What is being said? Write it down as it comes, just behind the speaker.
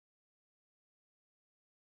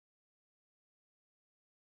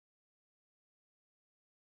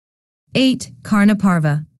8. Karna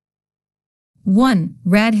Parva. 1.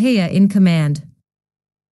 Radhaya in command.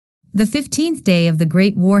 The 15th day of the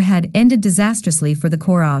Great War had ended disastrously for the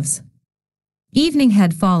Kauravas. Evening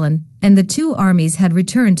had fallen, and the two armies had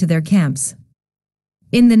returned to their camps.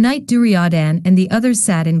 In the night Duryodhan and the others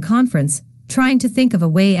sat in conference, trying to think of a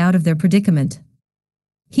way out of their predicament.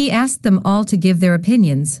 He asked them all to give their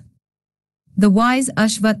opinions. The wise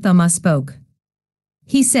Ashvatthama spoke.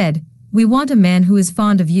 He said, "We want a man who is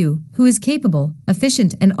fond of you, who is capable,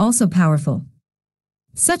 efficient and also powerful.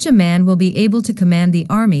 Such a man will be able to command the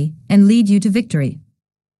army and lead you to victory.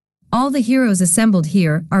 All the heroes assembled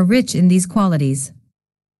here are rich in these qualities.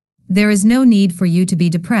 There is no need for you to be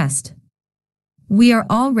depressed. We are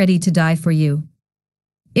all ready to die for you.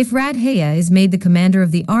 If Radhaya is made the commander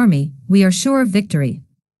of the army, we are sure of victory.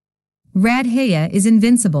 Radhaya is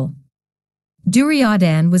invincible."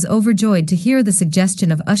 Duryodhan was overjoyed to hear the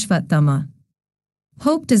suggestion of Ashvatthama.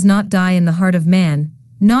 Hope does not die in the heart of man,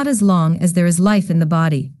 not as long as there is life in the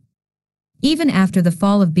body. Even after the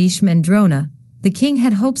fall of Bhishma and Drona, the king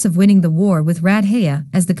had hopes of winning the war with Radhaya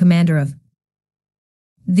as the commander of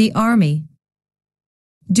the army.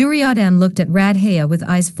 Duryodhan looked at Radhaya with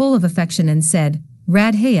eyes full of affection and said,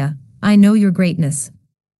 "Radhaya, I know your greatness.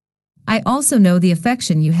 I also know the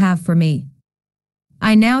affection you have for me.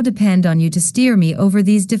 I now depend on you to steer me over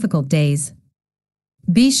these difficult days.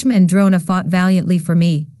 Bhishma and Drona fought valiantly for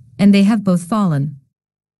me, and they have both fallen.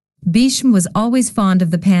 Bhishma was always fond of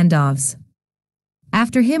the Pandavas.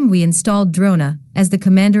 After him we installed Drona as the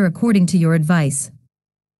commander according to your advice.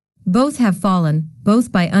 Both have fallen,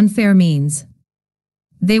 both by unfair means.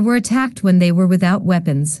 They were attacked when they were without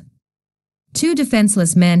weapons. 2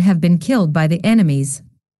 defenseless men have been killed by the enemies.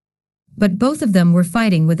 But both of them were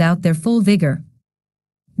fighting without their full vigor.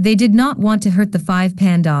 They did not want to hurt the 5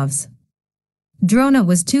 Pandavas. Drona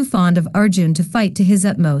was too fond of Arjun to fight to his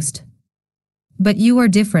utmost. But you are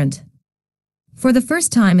different. For the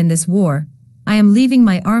first time in this war, I am leaving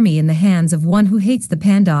my army in the hands of one who hates the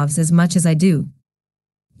Pandavas as much as I do.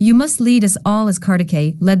 You must lead us all as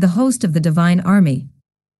Kartikeya led the host of the divine army.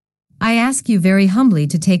 I ask you very humbly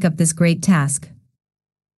to take up this great task."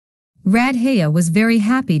 Radhaya was very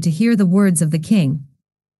happy to hear the words of the king.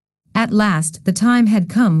 At last, the time had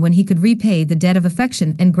come when he could repay the debt of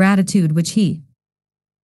affection and gratitude which he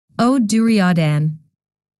owed Duryodhan.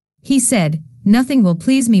 He said, "Nothing will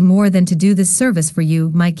please me more than to do this service for you,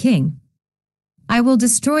 my king. I will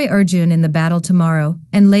destroy Arjun in the battle tomorrow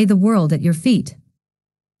and lay the world at your feet.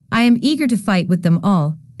 I am eager to fight with them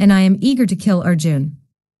all, and I am eager to kill Arjun.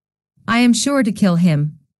 I am sure to kill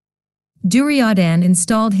him." Duryodhan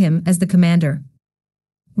installed him as the commander.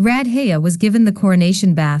 Radhaya was given the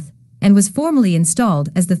coronation bath and was formally installed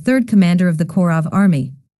as the 3rd commander of the Kaurav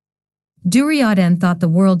army. Duryodhan thought the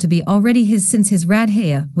world to be already his since his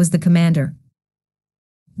Radhaya was the commander.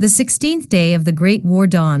 The 16th day of the Great War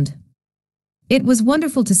dawned. It was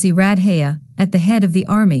wonderful to see Radhaya at the head of the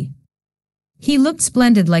army. He looked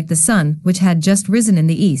splendid like the sun which had just risen in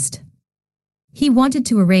the east. He wanted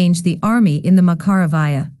to arrange the army in the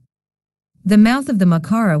Makaravaya. The mouth of the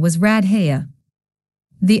Makara was Radhaya.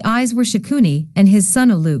 The eyes were Shakuni and his son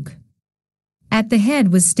Uluk. At the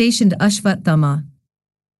head was stationed Ashvatthama.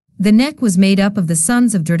 The neck was made up of the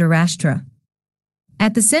sons of Dhritarashtra.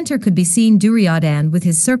 At the center could be seen Duryodhan with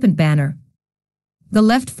his serpent banner. The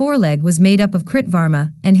left foreleg was made up of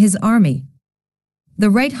Kritvarma and his army. The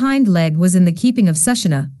right hind leg was in the keeping of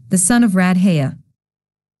Sushana, the son of Radhaya.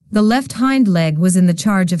 The left hind leg was in the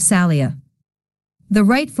charge of Salya. The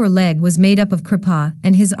right foreleg was made up of Kripa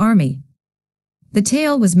and his army. The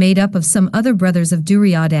tail was made up of some other brothers of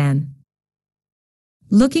Duryodhan.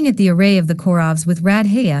 Looking at the array of the Kauravas with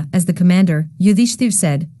Radhaya as the commander, Yudhishthir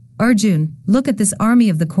said, "Arjun, look at this army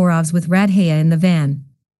of the Kauravas with Radhaya in the van.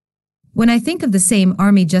 When I think of the same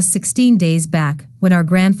army just 16 days back, when our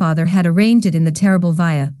grandfather had arranged it in the terrible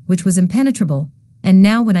Vaya, which was impenetrable, and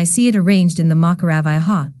now when I see it arranged in the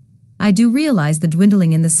Makaravaya, I do realize the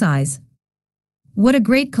dwindling in the size. What a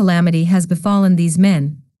great calamity has befallen these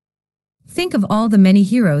men. Think of all the many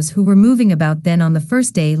heroes who were moving about then on the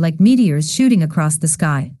first day like meteors shooting across the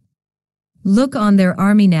sky. Look on their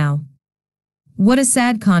army now. What a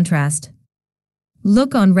sad contrast.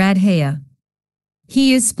 Look on Radhaya.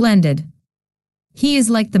 He is splendid. He is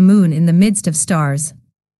like the moon in the midst of stars.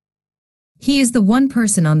 He is the one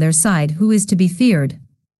person on their side who is to be feared.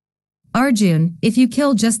 Arjun, if you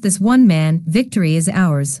kill just this one man, victory is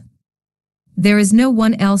ours. There is no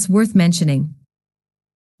one else worth mentioning."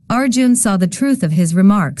 Arjun saw the truth of his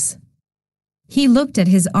remarks. He looked at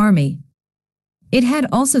his army. It had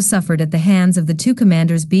also suffered at the hands of the 2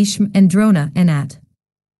 commanders Bhishma and Drona and at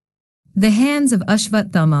the hands of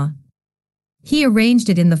Ashvatthama. He arranged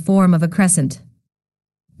it in the form of a crescent.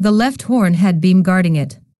 The left horn had Bhim guarding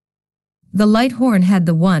it. The light horn had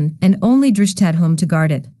the one and only Drishtadhum to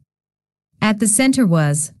guard it. At the center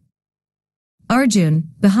was Arjun,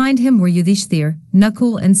 behind him were Yudhishthir,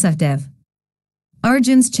 Nakul and Sahdev.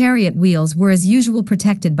 Arjun's chariot wheels were as usual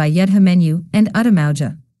protected by Yudhamenyu and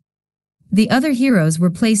Uddamauja. The other heroes were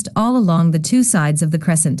placed all along the two sides of the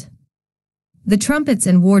crescent. The trumpets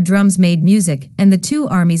and war drums made music and the two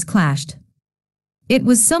armies clashed. It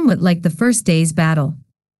was somewhat like the first day's battle.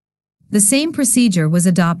 The same procedure was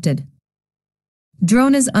adopted.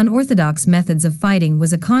 Drona's unorthodox methods of fighting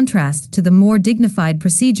was a contrast to the more dignified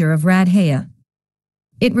procedure of Radhaya.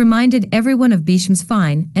 It reminded everyone of Bhishma's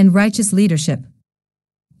fine and righteous leadership.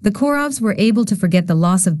 The Kauravas were able to forget the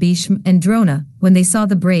loss of Bhishma and Drona when they saw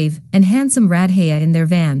the brave and handsome Radhaya in their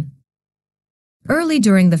van. Early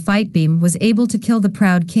during the fight, Bhim was able to kill the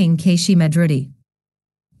proud king Keshimadruti.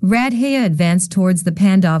 Radhaya advanced towards the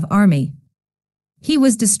Pandav army. He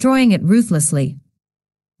was destroying it ruthlessly.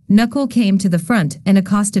 Nakul came to the front and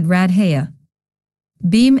accosted Radhaya.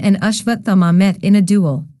 Bhim and Ashvathama met in a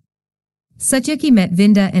duel. Satyaki met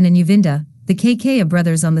Vinda and Anuvinda, the Kakaya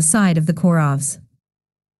brothers on the side of the Kauravas.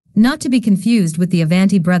 Not to be confused with the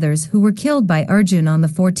Avanti brothers who were killed by Arjun on the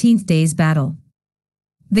 14th day's battle.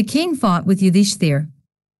 The king fought with Yudhishthir.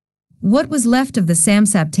 What was left of the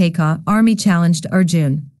Samsaptaka army challenged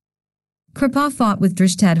Arjun. Kripa fought with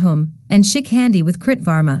Drishtadhum, and Shikhandi with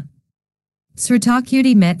Kritvarma.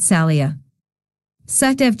 Sritakyuti met Salya.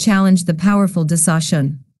 Sahdev challenged the powerful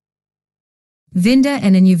Dusaasun. Vinda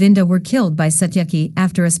and Anuvinda were killed by Satyaki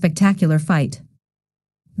after a spectacular fight.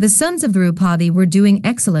 The sons of Draupadi were doing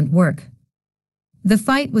excellent work. The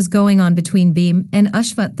fight was going on between Bhim and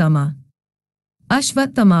Ashvathama.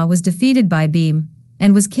 Ashvathama was defeated by Bhim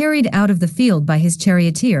and was carried out of the field by his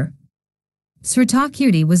charioteer.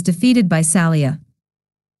 Sritakyuti was defeated by Salya.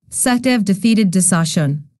 Sahdev defeated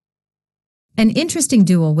Dusaasun. An interesting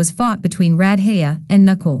duel was fought between Radhaya and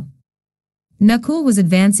Nakul. Nakul was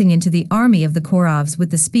advancing into the army of the Kauravas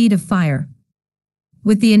with the speed of fire.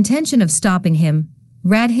 With the intention of stopping him,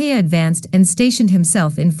 Radhaya advanced and stationed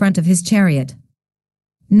himself in front of his chariot.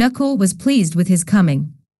 Nakul was pleased with his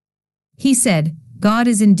coming. He said, "God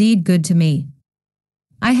is indeed good to me.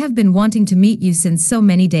 I have been wanting to meet you since so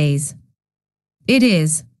many days. It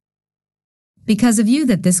is because of you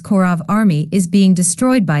that this Kaurav army is being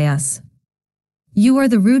destroyed by us. You are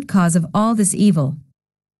the root cause of all this evil.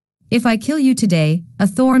 If I kill you today, a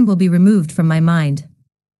thorn will be removed from my mind.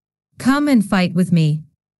 Come and fight with me."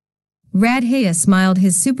 Radhaya smiled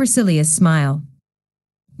his supercilious smile.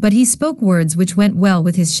 But he spoke words which went well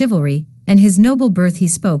with his chivalry, and his noble birth. He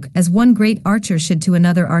spoke as one great archer should to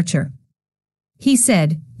another archer. He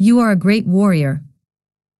said, "You are a great warrior.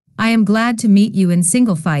 I am glad to meet you in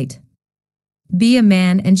single fight. Be a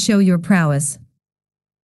man and show your prowess.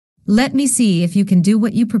 Let me see if you can do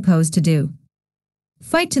what you propose to do.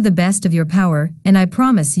 Fight to the best of your power, and I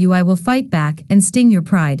promise you I will fight back and sting your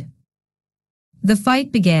pride." The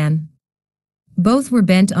fight began. Both were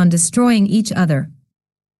bent on destroying each other.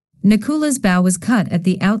 Nakula's bow was cut at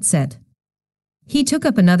the outset. He took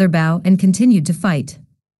up another bow and continued to fight.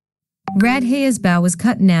 Radhaya's bow was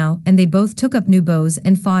cut now, and they both took up new bows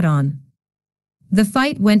and fought on. The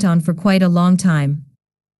fight went on for quite a long time.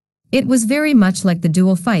 It was very much like the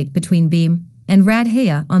duel fight between Bhim and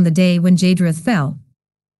Radhaya on the day when Jayadratha fell.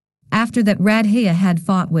 After that, Radhaya had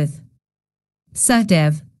fought with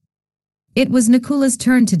Sahdev. It was Nakula's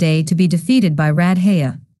turn today to be defeated by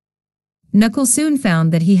Radhaya. Nakul soon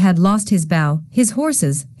found that he had lost his bow, his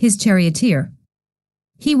horses, his charioteer.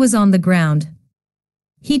 He was on the ground.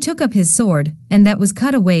 He took up his sword, and that was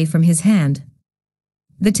cut away from his hand.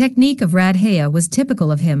 The technique of Radhaya was typical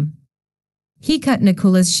of him. He cut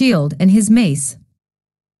Nakula's shield and his mace.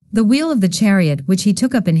 The wheel of the chariot which he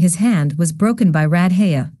took up in his hand was broken by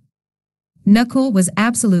Radhaya. Nakul was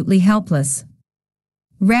absolutely helpless.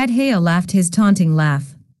 Radhaya laughed his taunting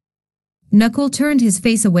laugh. Nakul turned his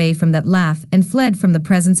face away from that laugh and fled from the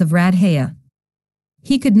presence of Radhaya.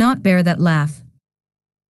 He could not bear that laugh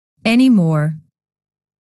any more.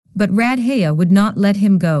 But Radhaya would not let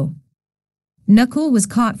him go. Nakul was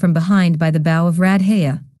caught from behind by the bow of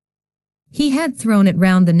Radhaya. He had thrown it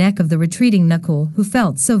round the neck of the retreating Nakul, who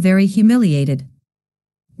felt so very humiliated.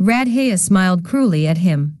 Radhaya smiled cruelly at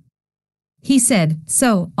him. He said,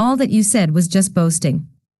 "So, all that you said was just boasting.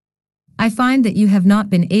 I find that you have not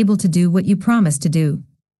been able to do what you promised to do.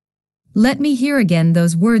 Let me hear again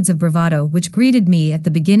those words of bravado which greeted me at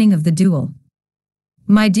the beginning of the duel.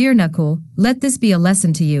 My dear Nakul, let this be a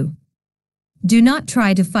lesson to you. Do not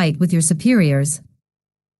try to fight with your superiors.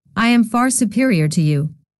 I am far superior to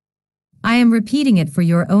you. I am repeating it for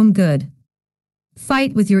your own good.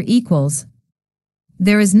 Fight with your equals.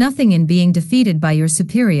 There is nothing in being defeated by your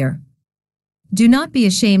superior. Do not be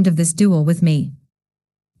ashamed of this duel with me.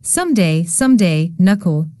 Someday,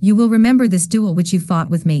 Nakul, you will remember this duel which you fought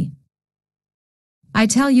with me. I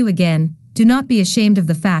tell you again, do not be ashamed of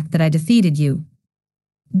the fact that I defeated you.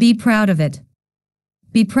 Be proud of it.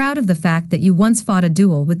 Be proud of the fact that you once fought a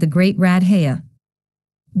duel with the great Radhaya.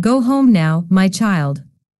 Go home now, my child.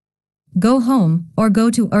 Go home, or go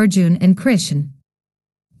to Arjun and Krishna.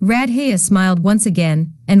 Radhaya smiled once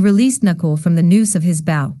again, and released Nakul from the noose of his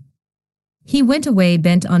bow. He went away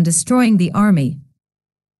bent on destroying the army.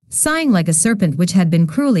 Sighing like a serpent which had been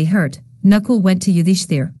cruelly hurt, Nakul went to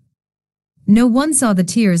Yudhishthir. No one saw the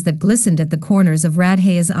tears that glistened at the corners of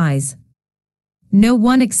Radhaya's eyes. No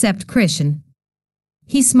one except Krishna.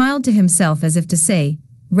 He smiled to himself as if to say,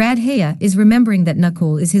 Radhaya is remembering that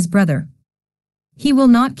Nakul is his brother. He will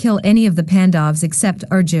not kill any of the Pandavas except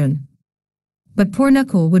Arjun. But poor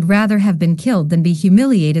Nakul would rather have been killed than be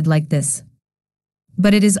humiliated like this.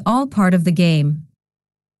 But it is all part of the game.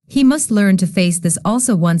 He must learn to face this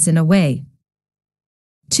also once in a way.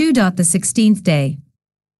 2. The 16th day.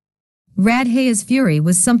 Radhaya's fury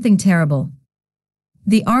was something terrible.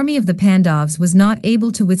 The army of the Pandavas was not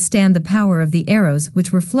able to withstand the power of the arrows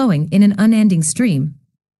which were flowing in an unending stream.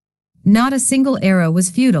 Not a single arrow was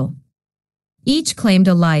futile. Each claimed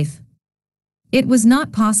a life. It was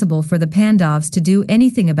not possible for the Pandavas to do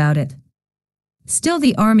anything about it. Still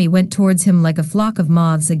the army went towards him like a flock of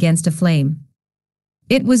moths against a flame.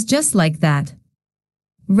 It was just like that.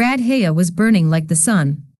 Radhaya was burning like the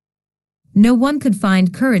sun. No one could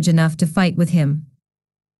find courage enough to fight with him.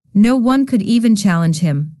 No one could even challenge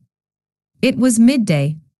him. It was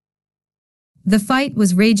midday. The fight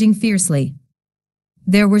was raging fiercely.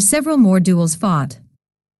 There were several more duels fought.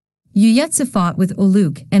 Yudhishthir fought with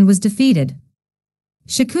Uluk and was defeated.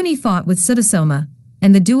 Shakuni fought with Sudasoma,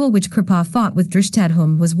 and the duel which Kripa fought with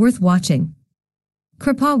Drishtadhum was worth watching.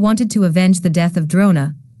 Kripa wanted to avenge the death of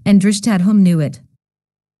Drona, and Drishtadhum knew it.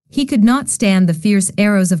 He could not stand the fierce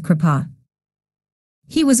arrows of Kripa.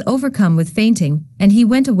 He was overcome with fainting, and he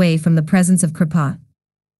went away from the presence of Kripa.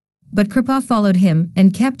 But Kripa followed him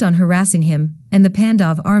and kept on harassing him and the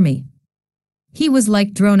Pandav army. He was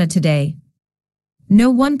like Drona today. No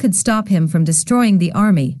one could stop him from destroying the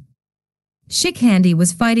army. Shikhandi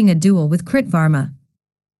was fighting a duel with Kritvarma.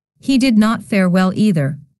 He did not fare well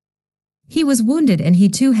either. He was wounded and he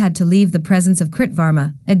too had to leave the presence of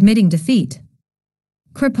Kritvarma, admitting defeat.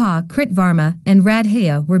 Kripa, Kritvarma, and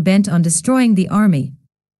Radhaya were bent on destroying the army.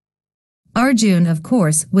 Arjun, of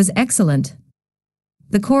course, was excellent.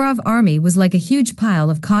 The Kaurav army was like a huge pile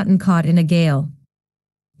of cotton caught in a gale.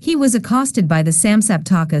 He was accosted by the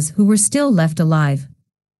Samsaptakas who were still left alive.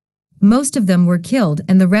 Most of them were killed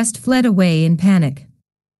and the rest fled away in panic.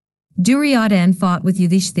 Duryodhan fought with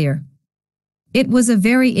Yudhishthir. It was a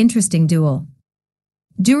very interesting duel.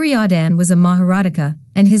 Duryodhan was a Maharataka,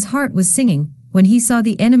 and his heart was singing when he saw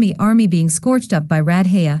the enemy army being scorched up by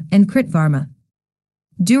Radhaya and Kritvarma.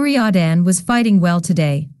 Duryodhan was fighting well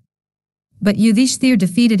today. But Yudhishthir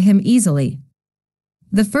defeated him easily.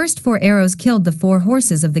 The first 4 arrows killed the 4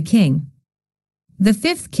 horses of the king. The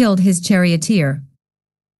 5th killed his charioteer.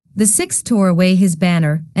 The 6th tore away his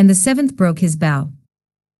banner, and the 7th broke his bow.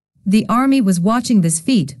 The army was watching this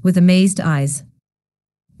feat with amazed eyes.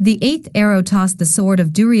 The 8th arrow tossed the sword of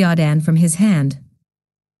Duryodhan from his hand.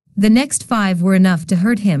 The next 5 were enough to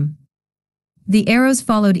hurt him. The arrows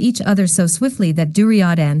followed each other so swiftly that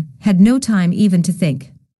Duryodhan had no time even to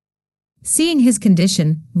think. Seeing his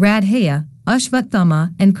condition, Radhaya,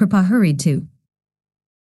 Ashvathama, and Kripa hurried to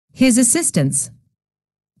his assistance.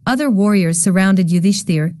 Other warriors surrounded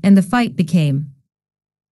Yudhishthir and the fight became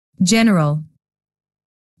general.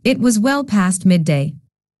 It was well past midday.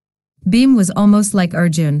 Bhim was almost like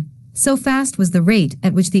Arjun, so fast was the rate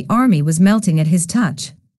at which the army was melting at his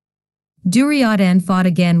touch. Duryodhan fought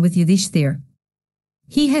again with Yudhishthir.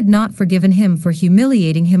 He had not forgiven him for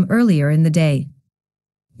humiliating him earlier in the day.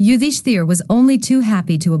 Yudhishthir was only too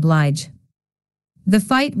happy to oblige. The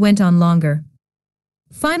fight went on longer.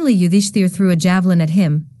 Finally Yudhishthir threw a javelin at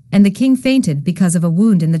him, and the king fainted because of a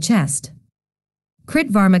wound in the chest.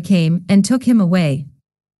 Kritvarma came and took him away.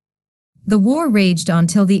 The war raged on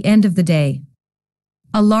till the end of the day.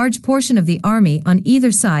 A large portion of the army on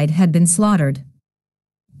either side had been slaughtered.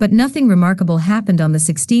 But nothing remarkable happened on the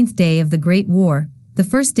 16th day of the Great War, the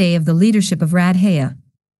first day of the leadership of Radhaya.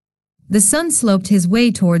 The sun sloped his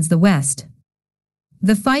way towards the west.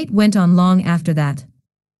 The fight went on long after that.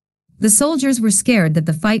 The soldiers were scared that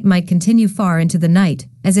the fight might continue far into the night,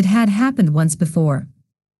 as it had happened once before.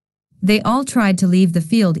 They all tried to leave the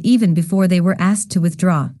field even before they were asked to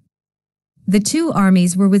withdraw. The two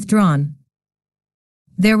armies were withdrawn.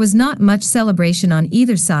 There was not much celebration on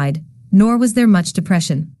either side, nor was there much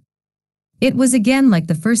depression. It was again like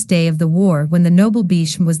the first day of the war when the noble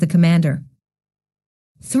Bhishma was the commander.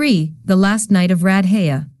 3. The last night of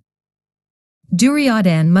Radhaya.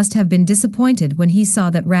 Duryodhana must have been disappointed when he saw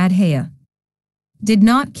that Radhaya did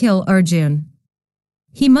not kill Arjun.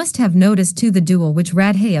 He must have noticed too the duel which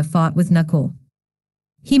Radhaya fought with Nakul.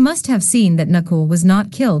 He must have seen that Nakul was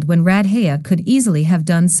not killed when Radhaya could easily have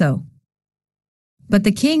done so. But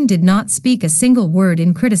the king did not speak a single word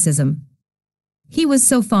in criticism. He was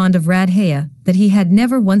so fond of Radhaya that he had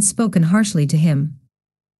never once spoken harshly to him.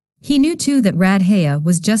 He knew too that Radhaya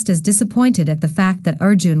was just as disappointed at the fact that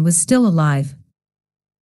Arjun was still alive.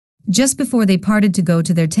 Just before they parted to go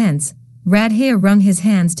to their tents, Radhaya wrung his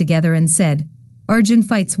hands together and said, "Arjun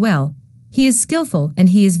fights well, he is skillful and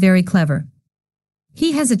he is very clever.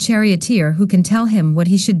 He has a charioteer who can tell him what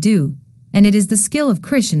he should do, and it is the skill of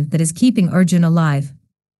Krishna that is keeping Arjun alive.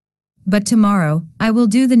 But tomorrow, I will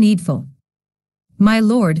do the needful. My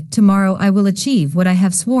lord, tomorrow I will achieve what I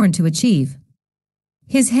have sworn to achieve."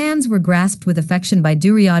 His hands were grasped with affection by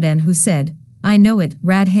Duryodhana, who said, "I know it,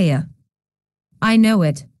 Radhaya. I know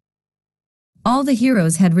it." All the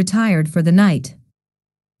heroes had retired for the night.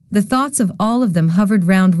 The thoughts of all of them hovered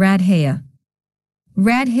round Radhaya.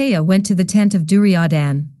 Radhaya went to the tent of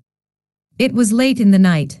Duryodhana. It was late in the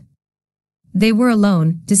night. They were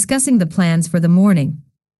alone, discussing the plans for the morning.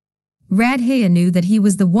 Radhaya knew that he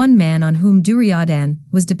was the one man on whom Duryodhana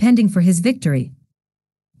was depending for his victory.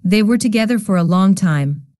 They were together for a long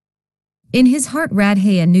time. In his heart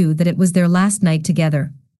Radhaya knew that it was their last night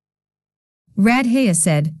together. Radhaya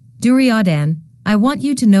said, "Duryodhana, I want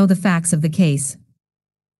you to know the facts of the case.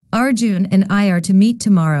 Arjun and I are to meet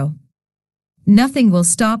tomorrow. Nothing will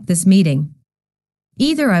stop this meeting.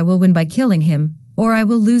 Either I will win by killing him, or I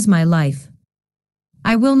will lose my life.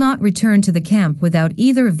 I will not return to the camp without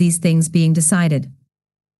either of these things being decided.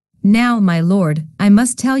 Now, my lord, I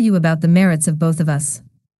must tell you about the merits of both of us.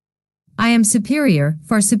 I am superior,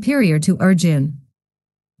 far superior to Arjun.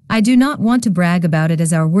 I do not want to brag about it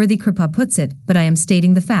as our worthy Kripa puts it, but I am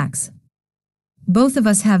stating the facts. Both of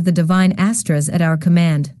us have the divine astras at our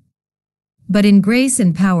command. But in grace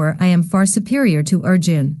and power I am far superior to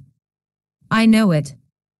Arjun. I know it.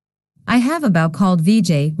 I have a bow called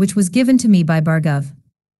Vijay which was given to me by Bhargav.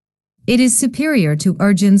 It is superior to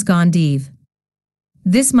Arjun's Gandiv.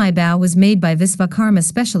 This my bow was made by Visvakarma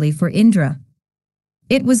specially for Indra.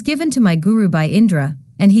 It was given to my guru by Indra,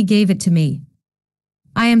 and he gave it to me.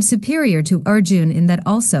 I am superior to Arjun in that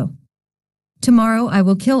also. Tomorrow I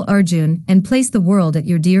will kill Arjun and place the world at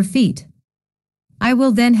your dear feet. I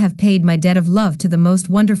will then have paid my debt of love to the most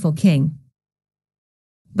wonderful king.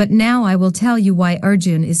 But now I will tell you why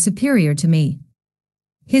Arjun is superior to me.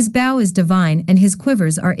 His bow is divine and his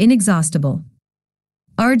quivers are inexhaustible.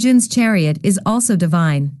 Arjun's chariot is also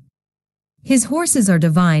divine. His horses are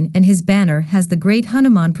divine and his banner has the great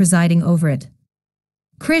Hanuman presiding over it.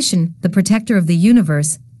 Krishna, the protector of the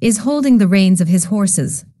universe, is holding the reins of his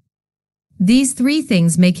horses. These three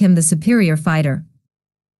things make him the superior fighter.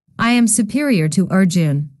 I am superior to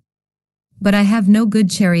Arjun. But I have no good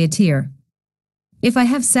charioteer. If I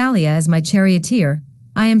have Salya as my charioteer,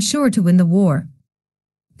 I am sure to win the war.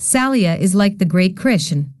 Salya is like the great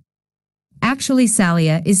Krishna. Actually,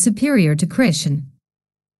 Salya is superior to Krishna.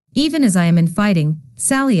 Even as I am in fighting,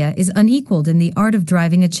 Salya is unequaled in the art of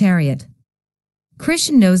driving a chariot.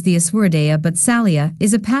 Krishna knows the Aswaradaya, but Salya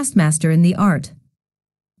is a past master in the art.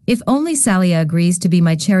 If only Salya agrees to be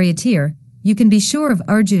my charioteer, you can be sure of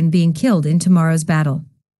Arjun being killed in tomorrow's battle.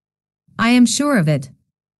 I am sure of it.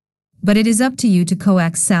 But it is up to you to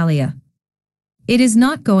coax Salya. It is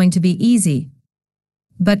not going to be easy.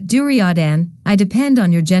 But Duryodhana, I depend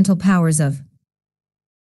on your gentle powers of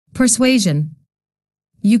persuasion.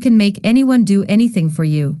 You can make anyone do anything for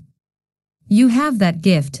you. You have that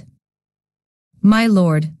gift. My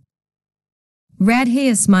lord.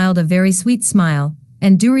 Radhaya smiled a very sweet smile,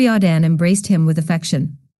 and Duryodhana embraced him with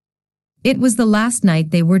affection. It was the last night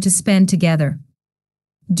they were to spend together.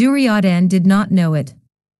 Duryodhana did not know it.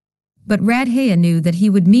 But Radhaya knew that he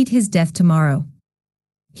would meet his death tomorrow.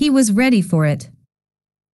 He was ready for it.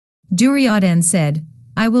 Duryodhana said,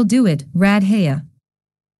 "I will do it, Radhaya.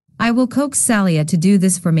 I will coax Salya to do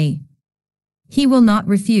this for me. He will not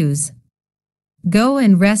refuse. Go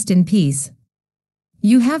and rest in peace.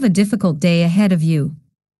 You have a difficult day ahead of you."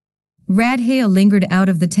 Radhaya lingered out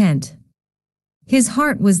of the tent. His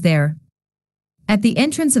heart was there. At the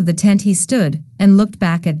entrance of the tent he stood and looked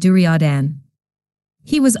back at Duryodhana.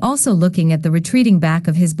 He was also looking at the retreating back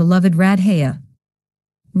of his beloved Radhaya.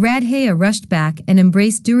 Radhaya rushed back and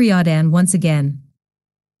embraced Duryodhan once again.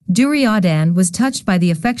 Duryodhan was touched by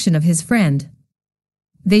the affection of his friend.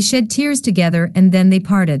 They shed tears together and then they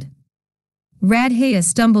parted. Radhaya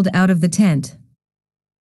stumbled out of the tent.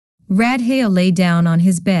 Radhaya lay down on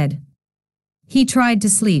his bed. He tried to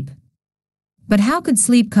sleep. But how could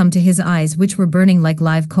sleep come to his eyes, which were burning like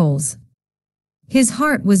live coals? His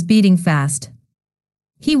heart was beating fast.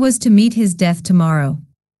 He was to meet his death tomorrow.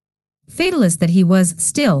 Fatalist that he was,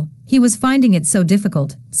 still, he was finding it so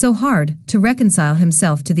difficult, so hard, to reconcile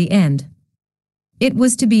himself to the end. It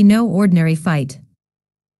was to be no ordinary fight.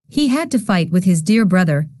 He had to fight with his dear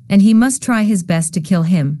brother, and he must try his best to kill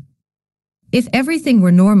him. If everything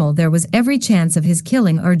were normal, there was every chance of his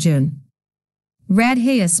killing Arjun.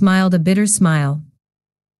 Radhaya smiled a bitter smile.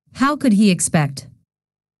 How could he expect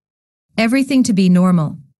everything to be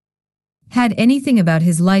normal? Had anything about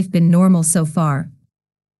his life been normal so far?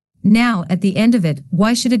 Now, at the end of it,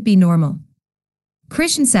 why should it be normal?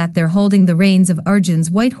 Krishna sat there holding the reins of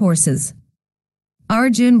Arjun's white horses.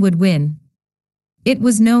 Arjun would win. It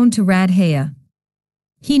was known to Radhaya.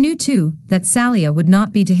 He knew too that Salya would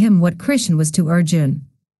not be to him what Krishna was to Arjun.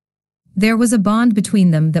 There was a bond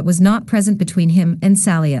between them that was not present between him and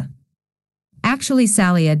Salya. Actually,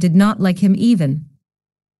 Salya did not like him even.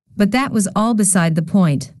 But that was all beside the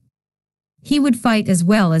point. He would fight as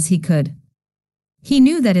well as he could. He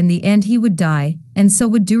knew that in the end he would die, and so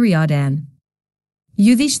would Duryodhan.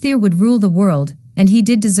 Yudhishthir would rule the world, and he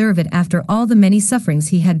did deserve it after all the many sufferings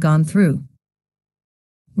he had gone through.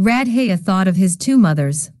 Radhaya thought of his two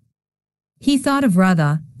mothers. He thought of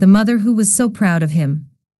Radha, the mother who was so proud of him.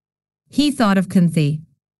 He thought of Kunti.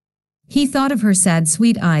 He thought of her sad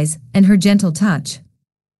sweet eyes and her gentle touch.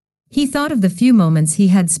 He thought of the few moments he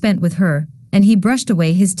had spent with her, and he brushed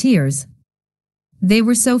away his tears. They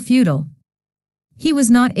were so futile. He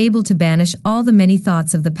was not able to banish all the many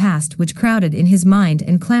thoughts of the past which crowded in his mind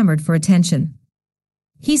and clamored for attention.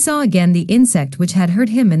 He saw again the insect which had hurt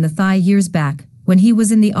him in the thigh years back, when he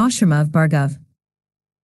was in the ashrama of Bhargav.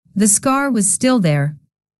 The scar was still there.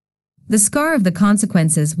 The scar of the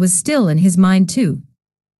consequences was still in his mind too.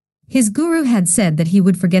 His guru had said that he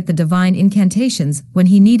would forget the divine incantations when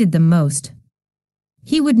he needed them most.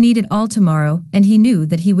 He would need it all tomorrow, and he knew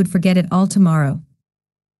that he would forget it all tomorrow.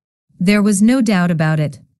 There was no doubt about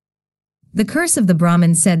it. The curse of the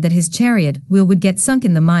Brahmin said that his chariot wheel would get sunk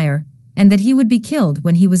in the mire, and that he would be killed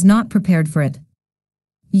when he was not prepared for it.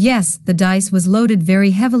 Yes, the dice was loaded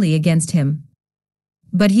very heavily against him.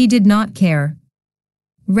 But he did not care.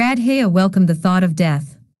 Radhaya welcomed the thought of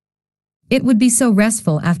death. It would be so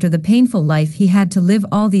restful after the painful life he had to live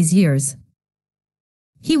all these years.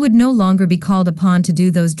 He would no longer be called upon to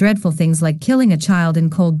do those dreadful things like killing a child in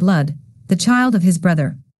cold blood, the child of his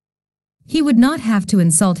brother. He would not have to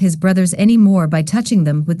insult his brothers any more by touching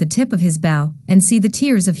them with the tip of his bow and see the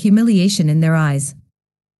tears of humiliation in their eyes.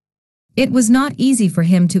 It was not easy for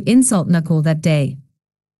him to insult Nakul that day.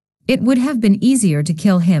 It would have been easier to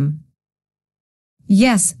kill him.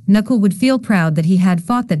 Yes, Nakul would feel proud that he had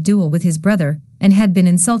fought that duel with his brother and had been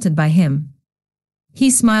insulted by him. He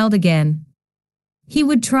smiled again. He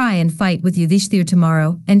would try and fight with Yudhishthir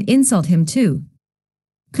tomorrow and insult him too.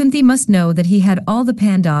 Kunti must know that he had all the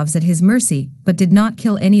Pandavas at his mercy but did not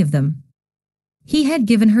kill any of them. He had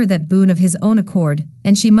given her that boon of his own accord,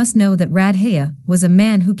 and she must know that Radhaya was a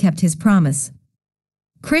man who kept his promise.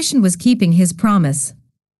 Krishna was keeping his promise.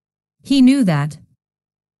 He knew that.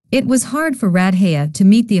 It was hard for Radhaya to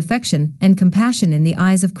meet the affection and compassion in the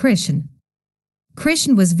eyes of Krishna.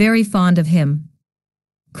 Krishna was very fond of him.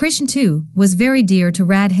 Krishna too was very dear to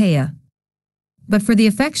Radhaya. But for the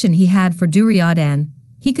affection he had for Duryodhan,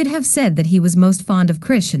 he could have said that he was most fond of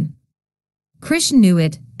Krishna. Krishna knew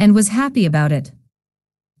it and was happy about it.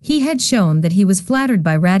 He had shown that he was flattered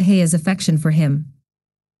by Radhaya's affection for him.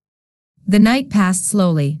 The night passed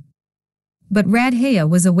slowly. But Radhaya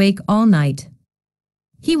was awake all night.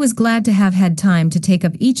 He was glad to have had time to take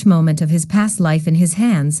up each moment of his past life in his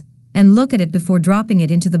hands and look at it before dropping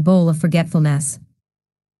it into the bowl of forgetfulness.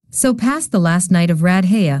 So passed the last night of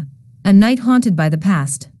Radhaya, a night haunted by the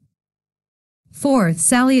past. 4th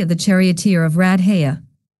Salya the Charioteer of Radhaya.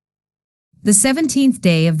 The 17th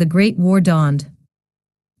day of the great war dawned.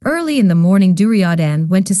 Early in the morning Duryodhan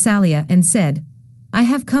went to Salya and said, "I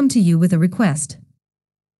have come to you with a request.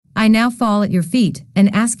 I now fall at your feet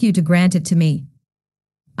and ask you to grant it to me.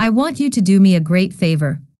 I want you to do me a great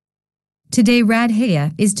favor. Today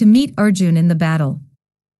Radhaya is to meet Arjun in the battle.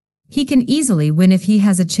 He can easily win if he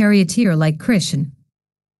has a charioteer like Krishna.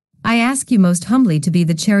 I ask you most humbly to be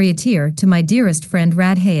the charioteer to my dearest friend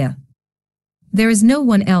Radhaya. There is no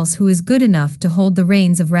one else who is good enough to hold the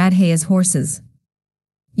reins of Radhaya's horses.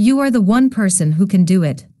 You are the one person who can do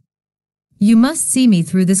it. You must see me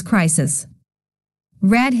through this crisis.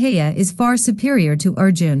 Radhaya is far superior to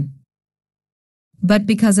Arjun. But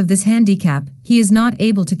because of this handicap, he is not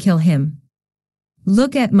able to kill him.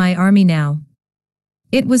 Look at my army now.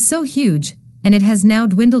 It was so huge, and it has now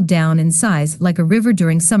dwindled down in size like a river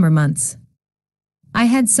during summer months. I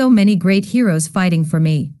had so many great heroes fighting for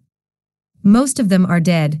me. Most of them are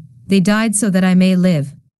dead, they died so that I may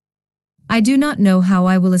live. I do not know how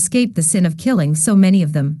I will escape the sin of killing so many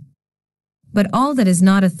of them. But all that is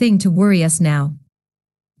not a thing to worry us now.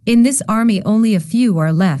 In this army only a few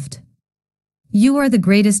are left. You are the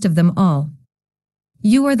greatest of them all.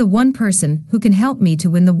 You are the one person who can help me to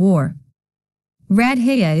win the war.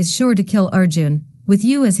 Radhaya is sure to kill Arjun, with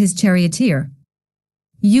you as his charioteer.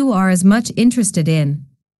 You are as much interested in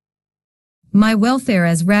my welfare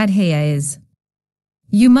as Radhaya is.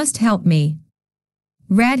 You must help me.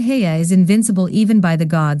 Radhaya is invincible even by the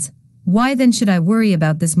gods, why then should I worry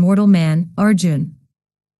about this mortal man, Arjun?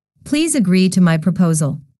 Please agree to my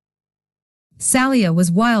proposal. Salya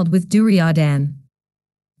was wild with Duryodhan.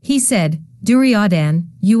 He said, Duryodhan,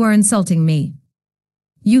 you are insulting me.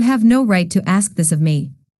 You have no right to ask this of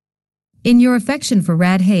me. In your affection for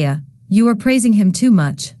Radhaya, you are praising him too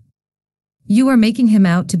much. You are making him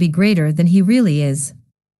out to be greater than he really is.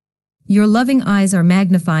 Your loving eyes are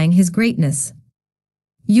magnifying his greatness.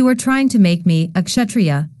 You are trying to make me, a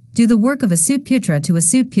Kshatriya, do the work of a Sutputra to a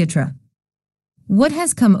Sutputra. What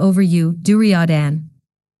has come over you, Duryodhan?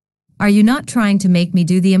 Are you not trying to make me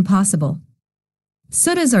do the impossible?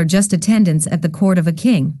 Sutas are just attendants at the court of a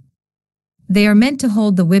king. They are meant to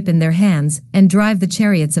hold the whip in their hands and drive the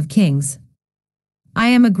chariots of kings. I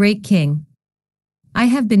am a great king. I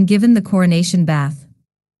have been given the coronation bath.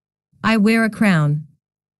 I wear a crown.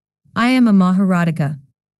 I am a Mahabharata.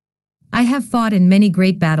 I have fought in many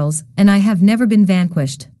great battles, and I have never been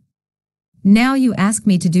vanquished. Now you ask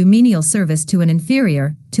me to do menial service to an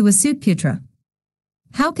inferior, to a Sutputra.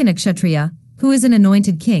 How can a Kshatriya, who is an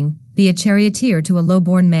anointed king, be a charioteer to a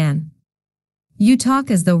low-born man? You talk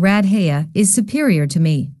as though Radhaya is superior to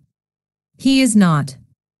me. He is not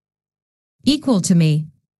equal to me.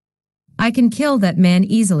 I can kill that man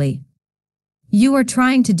easily. You are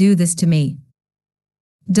trying to do this to me.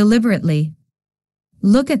 Deliberately.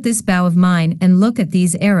 Look at this bow of mine and look at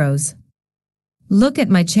these arrows. Look at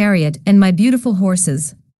my chariot and my beautiful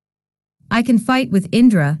horses. I can fight with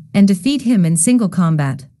Indra and defeat him in single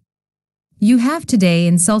combat. You have today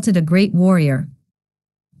insulted a great warrior.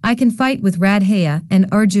 I can fight with Radhaya and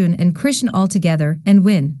Arjun and Krishna all together and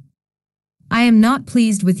win. I am not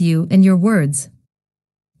pleased with you and your words.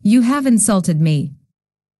 You have insulted me.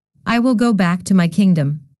 I will go back to my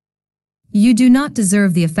kingdom. You do not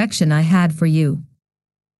deserve the affection I had for you.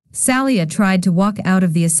 Salya tried to walk out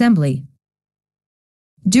of the assembly.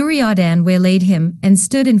 Duryodhan waylaid him and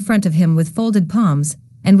stood in front of him with folded palms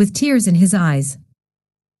and with tears in his eyes.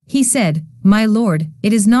 He said, My lord,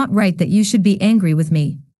 it is not right that you should be angry with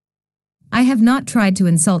me. I have not tried to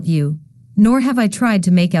insult you, nor have I tried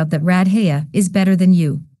to make out that Radhaya is better than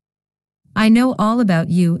you. I know all about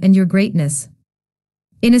you and your greatness.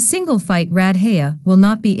 In a single fight Radhaya will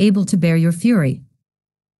not be able to bear your fury.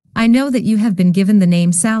 I know that you have been given the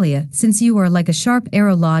name Salya since you are like a sharp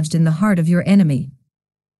arrow lodged in the heart of your enemy.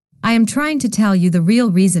 I am trying to tell you the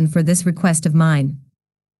real reason for this request of mine.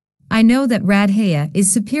 I know that Radhaya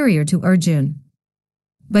is superior to Arjun.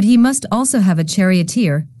 But he must also have a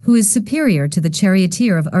charioteer who is superior to the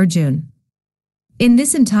charioteer of Arjun. In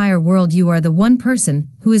this entire world you are the one person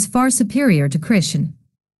who is far superior to Krishna.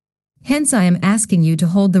 Hence I am asking you to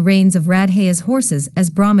hold the reins of Radhaya's horses as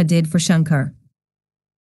Brahma did for Shankar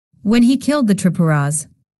when he killed the Tripuras.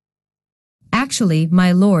 Actually,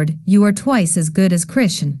 my lord, you are twice as good as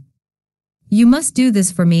Krishna. You must do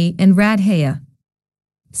this for me and Radhaya.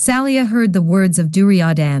 Salya heard the words of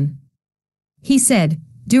Duryodhan. He said,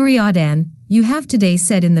 Duryodhan, you have today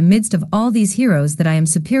said in the midst of all these heroes that I am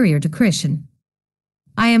superior to Krishna.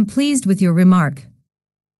 I am pleased with your remark.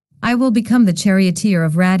 I will become the charioteer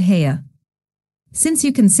of Radhaya. Since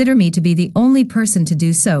you consider me to be the only person to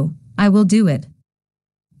do so, I will do it.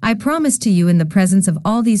 I promise to you in the presence of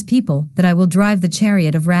all these people that I will drive the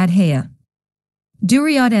chariot of Radhaya.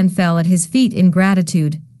 Duryodhan fell at his feet in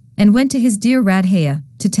gratitude, and went to his dear Radhaya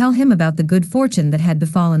to tell him about the good fortune that had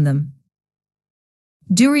befallen them.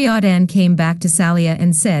 Duryodhan came back to Salya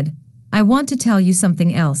and said, I want to tell you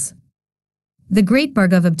something else. The great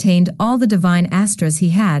Bhargav obtained all the divine astras he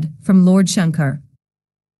had from Lord Shankar.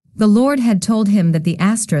 The Lord had told him that the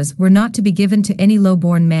astras were not to be given to any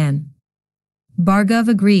low-born man. Bhargav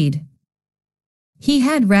agreed. He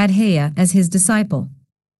had Radhaya as his disciple.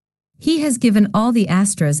 He has given all the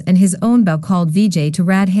astras and his own bow called Vijay to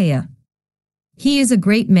Radhaya. He is a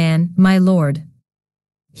great man, my lord.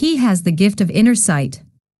 He has the gift of inner sight.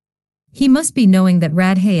 He must be knowing that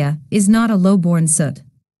Radhaya is not a low-born soot.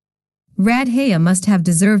 Radhaya must have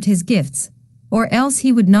deserved his gifts, or else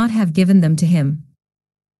he would not have given them to him.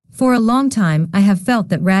 For a long time I have felt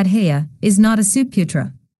that Radhaya is not a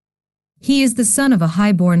Sutputra. He is the son of a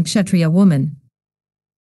high-born Kshatriya woman.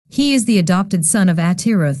 He is the adopted son of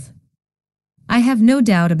Atiruth. I have no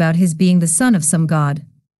doubt about his being the son of some god.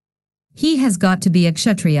 He has got to be a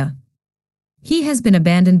Kshatriya. He has been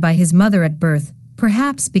abandoned by his mother at birth,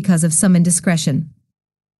 perhaps because of some indiscretion.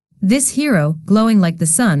 This hero, glowing like the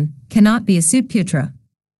sun, cannot be a Sutputra.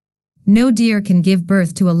 No deer can give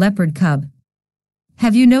birth to a leopard cub.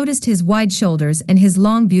 Have you noticed his wide shoulders and his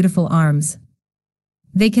long beautiful arms?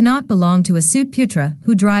 They cannot belong to a Sutputra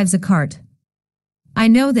who drives a cart. I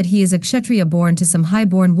know that he is a Kshatriya born to some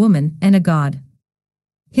high-born woman and a god.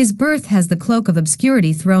 His birth has the cloak of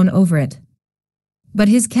obscurity thrown over it. But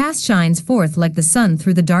his caste shines forth like the sun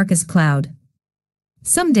through the darkest cloud.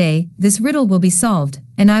 Some day, this riddle will be solved,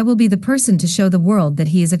 and I will be the person to show the world that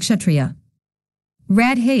he is a Kshatriya.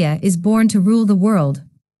 Radhaya is born to rule the world.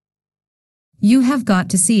 You have got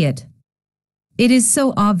to see it. It is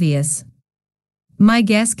so obvious. My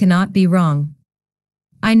guess cannot be wrong.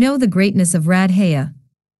 I know the greatness of Radhaya.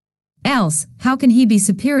 Else, how can he be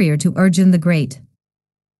superior to Arjun the Great?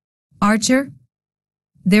 Archer?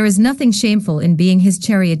 There is nothing shameful in being his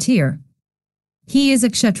charioteer. He is a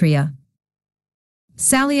Kshatriya.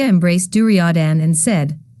 Salya embraced Duryodhan and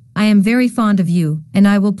said, I am very fond of you, and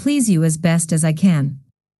I will please you as best as I can.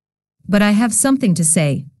 But I have something to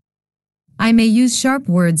say. I may use sharp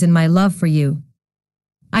words in my love for you.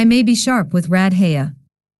 I may be sharp with Radhaya.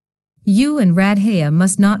 You and Radhaya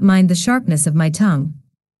must not mind the sharpness of my tongue.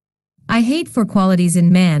 I hate for qualities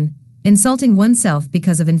in man, insulting oneself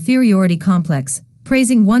because of inferiority complex,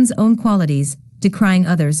 praising one's own qualities, decrying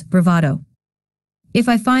others, bravado. If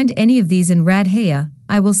I find any of these in Radhaya,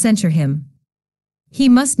 I will censure him. He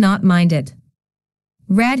must not mind it.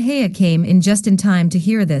 Radhaya came in just in time to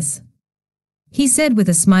hear this. He said with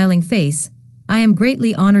a smiling face, I am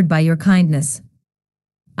greatly honored by your kindness.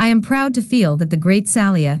 I am proud to feel that the great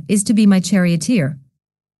Salya is to be my charioteer.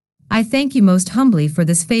 I thank you most humbly for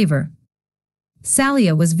this favor.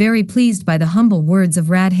 Salya was very pleased by the humble words of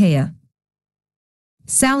Radhaya.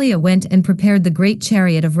 Salya went and prepared the great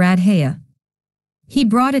chariot of Radhaya. He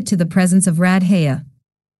brought it to the presence of Radhaya.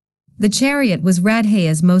 The chariot was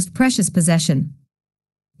Radhaya's most precious possession.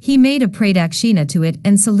 He made a pradakshina to it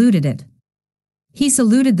and saluted it. He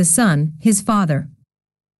saluted the son, his father.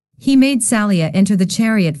 He made Salya enter the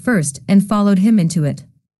chariot first and followed him into it.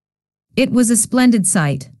 It was a splendid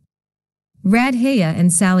sight. Radhaya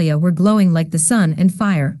and Salya were glowing like the sun and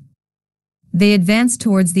fire. They advanced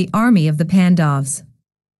towards the army of the Pandavas.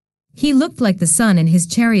 He looked like the sun in his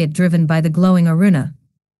chariot driven by the glowing Aruna.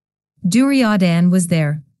 Duryodhan was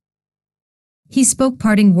there. He spoke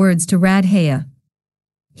parting words to Radhaya.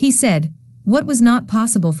 He said, What was not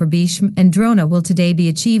possible for Bhishma and Drona will today be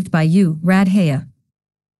achieved by you, Radhaya.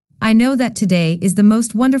 I know that today is the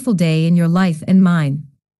most wonderful day in your life and mine.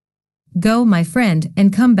 Go, my friend,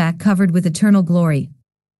 and come back covered with eternal glory.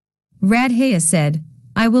 Radhaya said,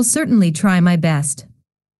 I will certainly try my best.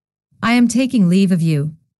 I am taking leave of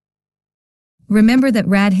you. Remember that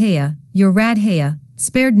Radhaya, your Radhaya,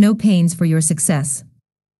 spared no pains for your success.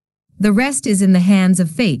 The rest is in the hands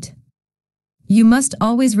of fate. You must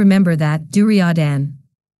always remember that, Duryodhan.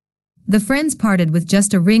 The friends parted with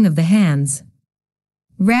just a wring of the hands.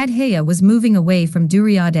 Radhaya was moving away from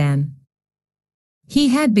Duryodhan. He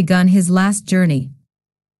had begun his last journey.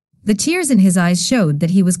 The tears in his eyes showed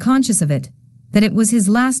that he was conscious of it, that it was his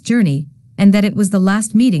last journey, and that it was the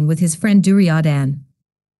last meeting with his friend Duryodhan.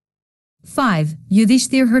 5.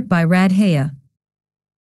 Yudhishthir hurt by Radhaya.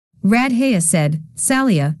 Radhaya said,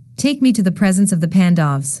 Salya, take me to the presence of the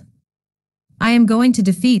Pandavas. I am going to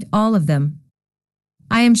defeat all of them.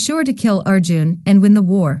 I am sure to kill Arjun and win the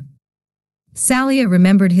war. Salya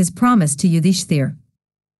remembered his promise to Yudhishthir.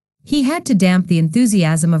 He had to damp the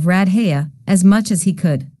enthusiasm of Radhaya as much as he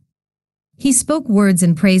could. He spoke words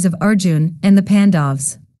in praise of Arjun and the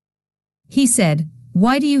Pandavas. He said,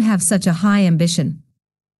 Why do you have such a high ambition?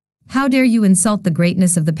 How dare you insult the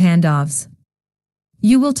greatness of the Pandavas?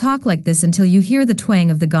 You will talk like this until you hear the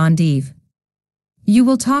twang of the Gandiv. You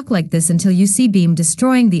will talk like this until you see Bhim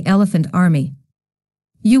destroying the elephant army.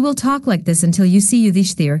 You will talk like this until you see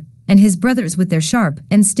Yudhishthir and his brothers with their sharp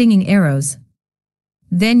and stinging arrows.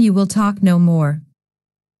 Then you will talk no more.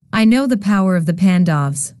 I know the power of the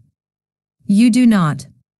Pandavas. You do not.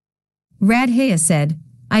 Radhaya said,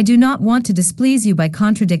 I do not want to displease you by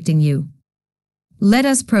contradicting you. Let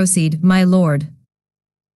us proceed, my lord.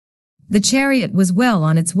 The chariot was well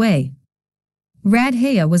on its way.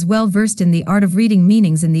 Radhaya was well versed in the art of reading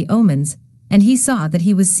meanings in the omens, and he saw that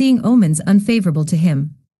he was seeing omens unfavorable to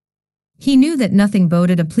him. He knew that nothing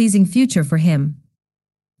boded a pleasing future for him.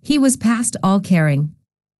 He was past all caring.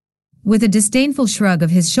 With a disdainful shrug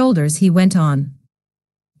of his shoulders he went on.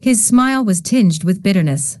 His smile was tinged with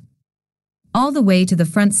bitterness. All the way to the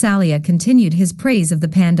front Salya continued his praise of the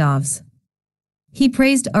Pandavas. He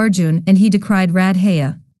praised Arjun and he decried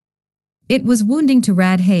Radhaya. It was wounding to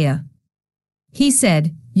Radhaya. He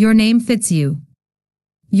said, Your name fits you.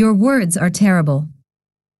 Your words are terrible.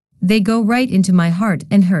 They go right into my heart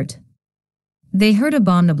and hurt. They hurt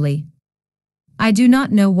abominably. I do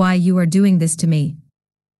not know why you are doing this to me.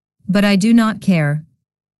 But I do not care.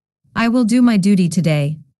 I will do my duty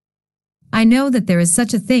today. I know that there is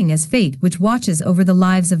such a thing as fate which watches over the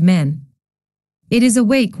lives of men. It is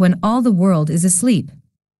awake when all the world is asleep.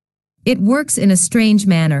 It works in a strange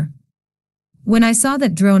manner. When I saw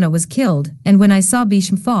that Drona was killed, and when I saw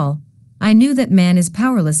Bhishma fall, I knew that man is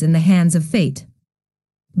powerless in the hands of fate.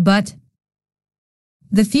 But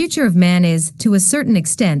the future of man is, to a certain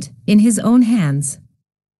extent, in his own hands.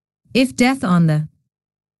 If death on the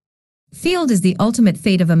field is the ultimate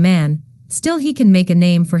fate of a man, still he can make a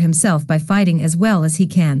name for himself by fighting as well as he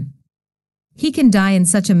can. He can die in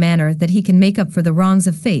such a manner that he can make up for the wrongs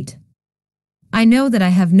of fate. I know that I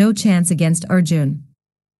have no chance against Arjun.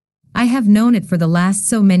 I have known it for the last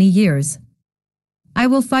so many years. I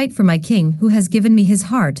will fight for my king who has given me his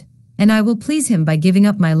heart, and I will please him by giving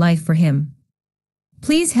up my life for him.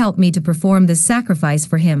 Please help me to perform this sacrifice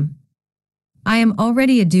for him. I am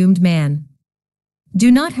already a doomed man. Do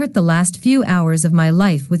not hurt the last few hours of my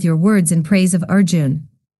life with your words in praise of Arjun.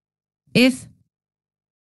 If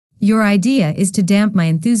your idea is to damp my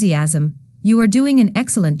enthusiasm, you are doing an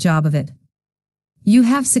excellent job of it. You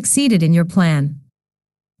have succeeded in your plan.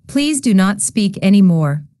 Please do not speak any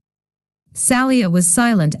more. Salya was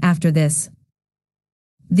silent after this.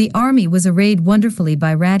 The army was arrayed wonderfully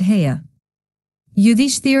by Radhaya.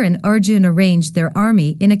 Yudhishthir and Arjun arranged their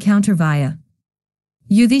army in a countervia.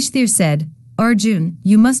 Yudhishthir said, Arjun,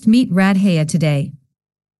 you must meet Radhaya today.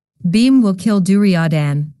 Bhim will kill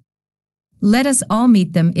Duryodhan. Let us all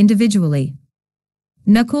meet them individually.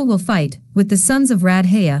 Nakul will fight with the sons of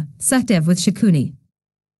Radhaya, Sahdev with Shakuni.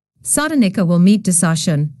 Satanika will meet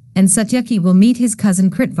Dusaasun, and Satyaki will meet his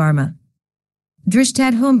cousin Kritvarma.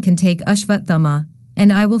 Drishtadhum can take Ashvathama,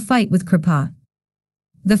 and I will fight with Kripa.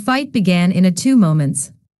 The fight began in 2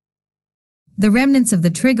 moments. The remnants of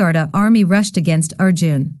the Trigarta army rushed against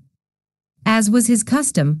Arjun. As was his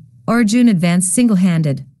custom, Arjun advanced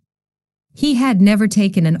single-handed. He had never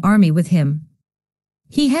taken an army with him.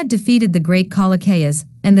 He had defeated the great Kalakayas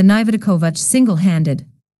and the Nivadakovach single-handed.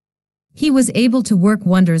 He was able to work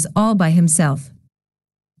wonders all by himself.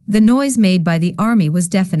 The noise made by the army was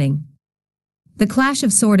deafening. The clash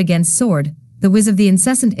of sword against sword, the whiz of the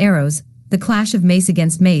incessant arrows, the clash of mace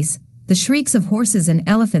against mace, the shrieks of horses and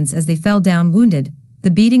elephants as they fell down wounded, the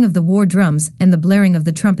beating of the war drums and the blaring of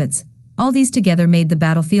the trumpets, all these together made the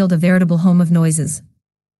battlefield a veritable home of noises.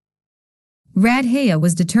 Radhaya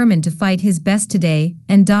was determined to fight his best today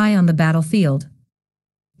and die on the battlefield.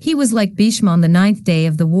 He was like Bhishma on the 9th day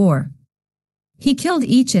of the war. He killed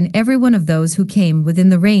each and every one of those who came within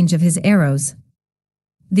the range of his arrows.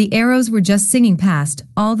 The arrows were just singing past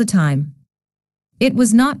all the time. It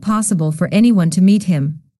was not possible for anyone to meet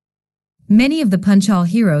him. Many of the Panchal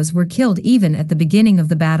heroes were killed even at the beginning of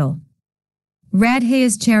the battle.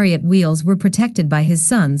 Radhaya's chariot wheels were protected by his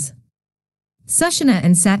sons. Sushana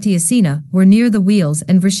and Satyasena were near the wheels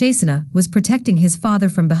and Vrishesana was protecting his father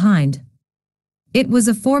from behind. It was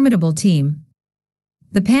a formidable team.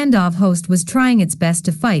 The Pandav host was trying its best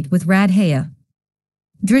to fight with Radhaya.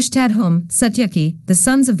 Drishtadhum, Satyaki, the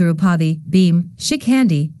sons of Draupadi, Bhim,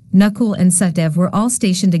 Shikhandi, Nakul and Sadev were all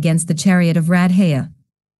stationed against the chariot of Radhaya.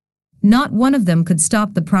 Not one of them could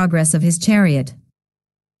stop the progress of his chariot.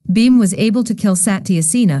 Bhim was able to kill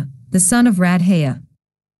Satyasena, the son of Radhaya.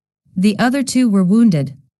 The other 2 were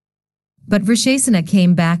wounded. But Vrishesana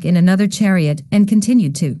came back in another chariot and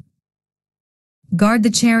continued to guard the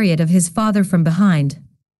chariot of his father from behind.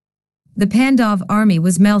 The Pandav army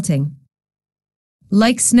was melting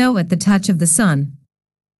like snow at the touch of the sun.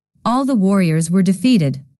 All the warriors were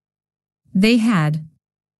defeated. They had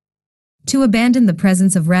to abandon the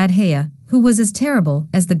presence of Radhaya, who was as terrible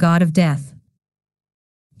as the god of death.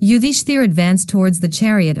 Yudhishthir advanced towards the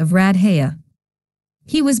chariot of Radhaya.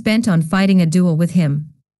 He was bent on fighting a duel with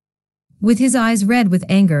him. With his eyes red with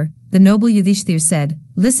anger, the noble Yudhishthir said,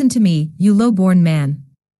 "Listen to me, you low-born man.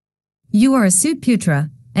 You are a Sutputra,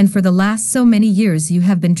 and for the last so many years you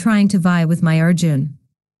have been trying to vie with my Arjun.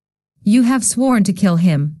 You have sworn to kill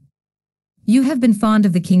him. You have been fond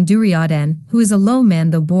of the king Duryodhan, who is a low man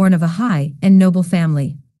though born of a high and noble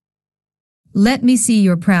family. Let me see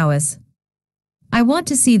your prowess. I want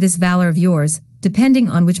to see this valor of yours, depending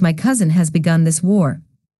on which my cousin has begun this war.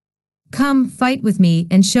 Come, fight with me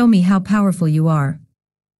and show me how powerful you are.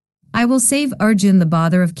 I will save Arjun the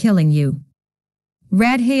bother of killing you."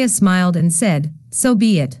 Radhaya smiled and said, "So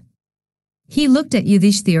be it." He looked at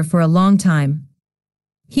Yudhishthir for a long time.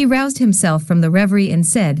 He roused himself from the reverie and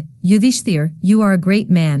said, "Yudhishthir, you are a great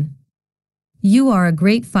man. You are a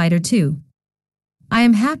great fighter too. I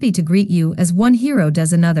am happy to greet you as one hero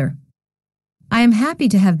does another. I am happy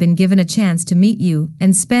to have been given a chance to meet you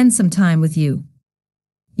and spend some time with you.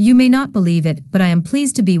 You may not believe it, but I am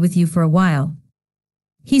pleased to be with you for a while."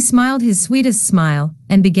 He smiled his sweetest smile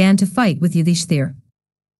and began to fight with Yudhishthir.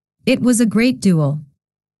 It was a great duel.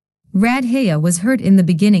 Radhaya was hurt in the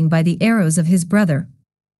beginning by the arrows of his brother.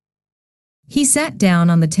 He sat down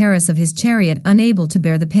on the terrace of his chariot, unable to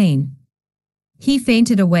bear the pain. He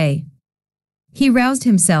fainted away. He roused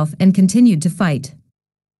himself and continued to fight.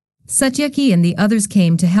 Satyaki and the others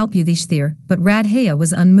came to help Yudhishthir, but Radhaya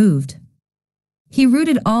was unmoved. He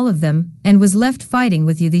routed all of them and was left fighting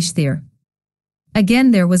with Yudhishthir.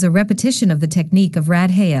 Again there was a repetition of the technique of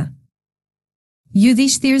Radhaya.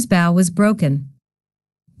 Yudhishthir's bow was broken.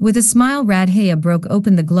 With a smile Radhaya broke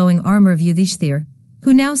open the glowing armor of Yudhishthir,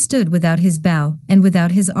 who now stood without his bow and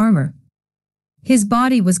without his armor. His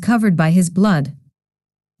body was covered by his blood.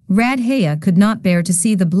 Radhaya could not bear to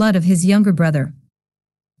see the blood of his younger brother.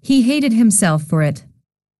 He hated himself for it.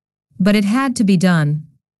 But it had to be done.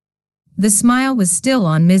 The smile was still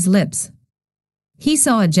on his lips. He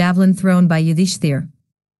saw a javelin thrown by Yudhishthir.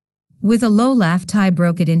 With a low laugh Tai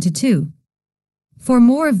broke it into two. 4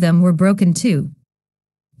 more of them were broken too.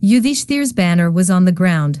 Yudhishthir's banner was on the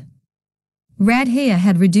ground. Radhaya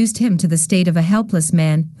had reduced him to the state of a helpless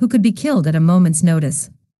man who could be killed at a moment's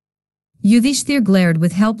notice. Yudhishthir glared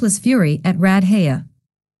with helpless fury at Radhaya.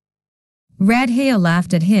 Radhaya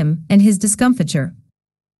laughed at him and his discomfiture.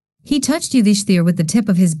 He touched Yudhishthir with the tip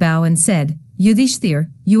of his bow and said,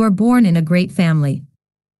 "Yudhishthir, you are born in a great family.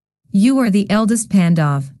 You are the eldest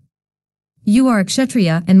Pandav. You are a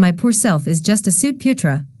Kshatriya and my poor self is just a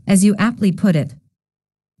Sutputra, as you aptly put it.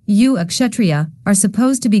 You, a Kshatriya, are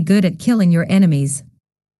supposed to be good at killing your enemies.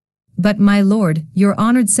 But my lord, your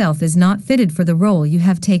honored self is not fitted for the role you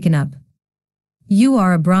have taken up. You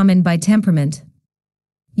are a Brahmin by temperament.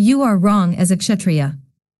 You are wrong as a Kshatriya.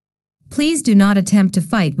 Please do not attempt to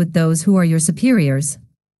fight with those who are your superiors.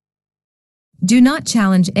 Do not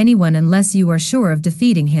challenge anyone unless you are sure of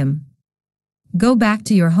defeating him. Go back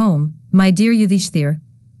to your home, my dear Yudhishthir,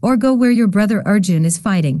 or go where your brother Arjun is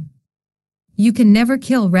fighting. You can never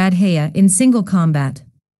kill Radhaya in single combat."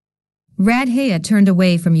 Radhaya turned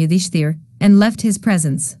away from Yudhishthir and left his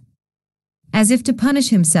presence. As if to punish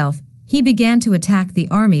himself, he began to attack the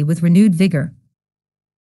army with renewed vigor.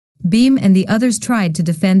 Bhim and the others tried to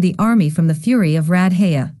defend the army from the fury of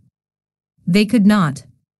Radhaya. They could not.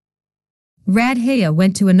 Radhaya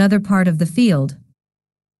went to another part of the field.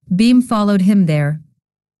 Bhim followed him there.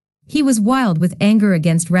 He was wild with anger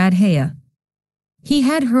against Radhaya. He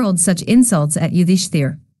had hurled such insults at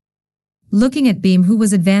Yudhishthir. Looking at Bhim who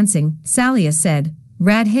was advancing, Salya said,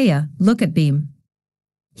 "Radhaya, look at Bhim.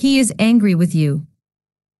 He is angry with you.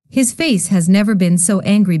 His face has never been so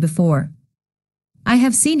angry before. I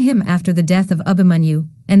have seen him after the death of Abhimanyu,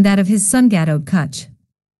 and that of his son Ghatotkach.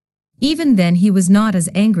 Even then he was not as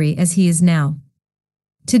angry as he is now.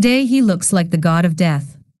 Today he looks like the god of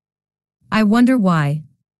death. I wonder why."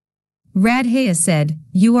 Radhaya said,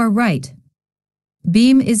 "You are right.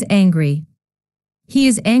 Bhim is angry. He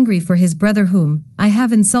is angry for his brother whom I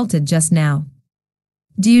have insulted just now.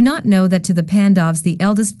 Do you not know that to the Pandavas the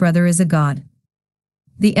eldest brother is a god?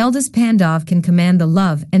 The eldest Pandav can command the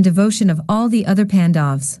love and devotion of all the other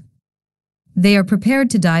Pandavas. They are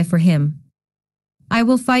prepared to die for him. I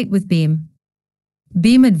will fight with Bhim."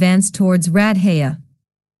 Bhim advanced towards Radhaya.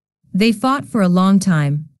 They fought for a long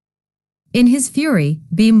time. In his fury,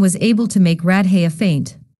 Bhim was able to make Radhaya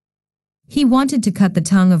faint. He wanted to cut the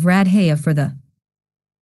tongue of Radhaya for the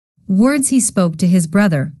words he spoke to his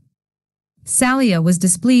brother. Salya was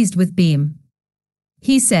displeased with Bhim.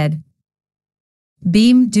 He said,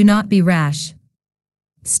 "Bhim, do not be rash.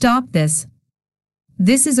 Stop this.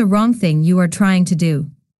 This is a wrong thing you are trying to do.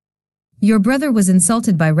 Your brother was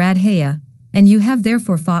insulted by Radhaya, and you have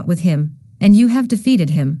therefore fought with him, and you have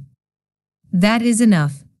defeated him. That is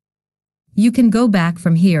enough. You can go back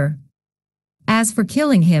from here." As for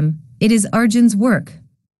killing him, it is Arjun's work.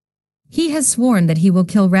 He has sworn that he will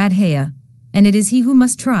kill Radhaya, and it is he who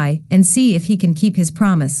must try and see if he can keep his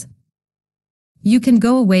promise. You can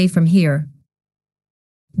go away from here.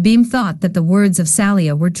 Bhim thought that the words of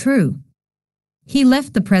Salya were true. He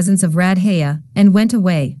left the presence of Radhaya and went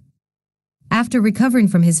away. After recovering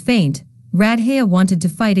from his faint, Radhaya wanted to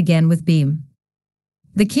fight again with Bhim.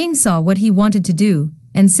 The king saw what he wanted to do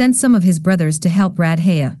and sent some of his brothers to help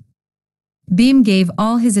Radhaya. Bhim gave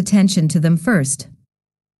all his attention to them first.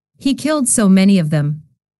 He killed so many of them.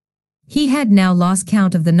 He had now lost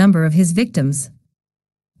count of the number of his victims.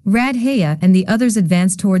 Radhaya and the others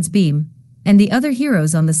advanced towards Bhim, and the other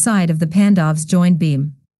heroes on the side of the Pandavas joined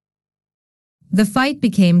Bhim. The fight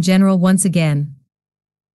became general once again.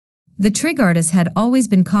 The Trigardas had always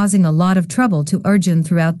been causing a lot of trouble to Arjun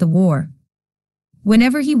throughout the war.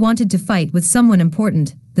 Whenever he wanted to fight with someone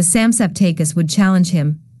important, the Samsaptakas would challenge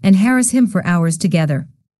him and harass him for hours together.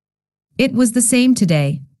 It was the same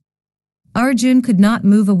today. Arjun could not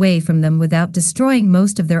move away from them without destroying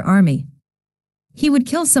most of their army. He would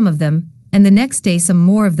kill some of them, and the next day some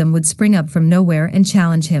more of them would spring up from nowhere and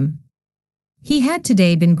challenge him. He had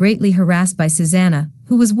today been greatly harassed by Susanna,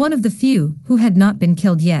 who was one of the few who had not been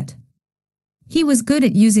killed yet. He was good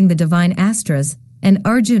at using the divine astras, and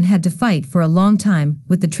Arjun had to fight for a long time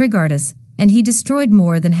with the Trigardas, and he destroyed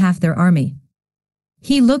more than half their army.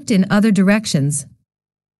 He looked in other directions.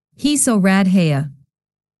 He saw Radhaya.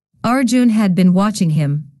 Arjun had been watching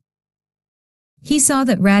him. He saw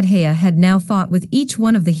that Radhaya had now fought with each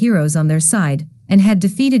one of the heroes on their side, and had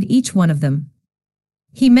defeated each one of them.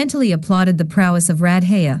 He mentally applauded the prowess of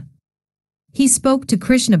Radhaya. He spoke to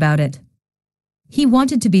Krishna about it. He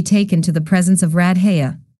wanted to be taken to the presence of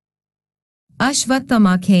Radhaya.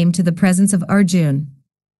 Ashvathama came to the presence of Arjun.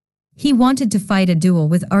 He wanted to fight a duel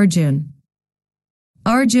with Arjun.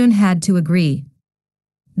 Arjun had to agree.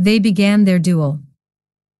 They began their duel.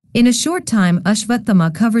 In a short time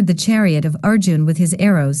Ashvathama covered the chariot of Arjun with his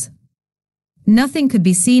arrows. Nothing could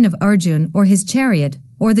be seen of Arjun or his chariot,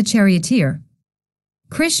 or the charioteer.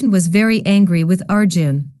 Krishna was very angry with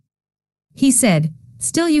Arjun. He said,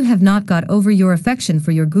 "Still you have not got over your affection for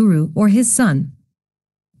your guru or his son.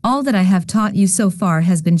 All that I have taught you so far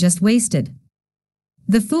has been just wasted.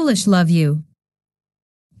 The foolish love you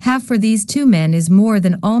have for these two men is more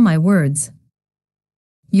than all my words.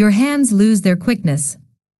 Your hands lose their quickness.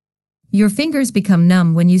 Your fingers become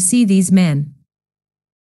numb when you see these men.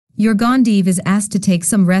 Your Gandiv is asked to take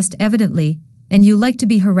some rest evidently, and you like to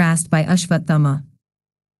be harassed by Ashvathama.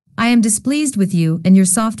 I am displeased with you and your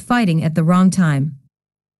soft fighting at the wrong time.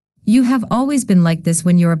 You have always been like this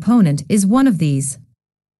when your opponent is one of these.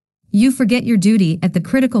 You forget your duty at the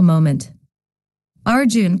critical moment."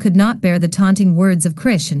 Arjun could not bear the taunting words of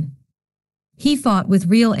Krishna. He fought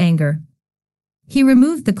with real anger. He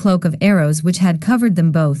removed the cloak of arrows which had covered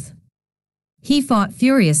them both. He fought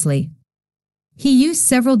furiously. He used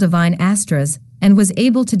several divine astras and was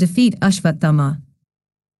able to defeat Ashvathama.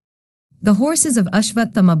 The horses of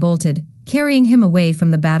Ashvathama bolted, carrying him away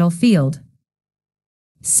from the battlefield.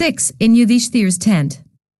 6. In Yudhishthir's tent.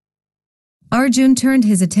 Arjun turned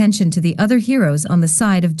his attention to the other heroes on the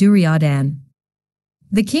side of Duryodhana.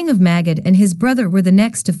 The king of Magad and his brother were the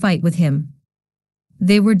next to fight with him.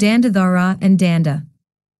 They were Dandadhara and Danda.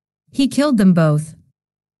 He killed them both.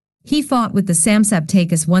 He fought with the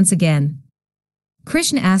Samsaptakas once again.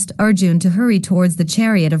 Krishna asked Arjun to hurry towards the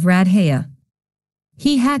chariot of Radhaya.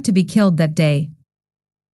 He had to be killed that day.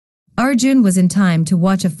 Arjun was in time to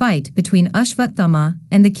watch a fight between Ashvathama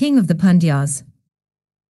and the king of the Pandyas.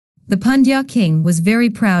 The Pandya king was very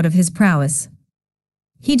proud of his prowess.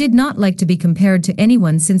 He did not like to be compared to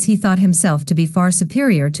anyone since he thought himself to be far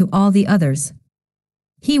superior to all the others.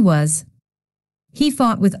 He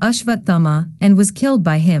fought with Ashvathama and was killed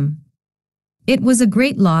by him. It was a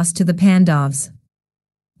great loss to the Pandavas.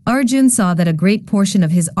 Arjun saw that a great portion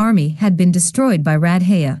of his army had been destroyed by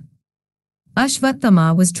Radhaya.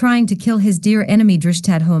 Ashvathama was trying to kill his dear enemy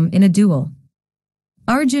Drishtadhum in a duel.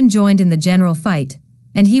 Arjun joined in the general fight,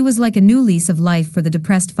 and he was like a new lease of life for the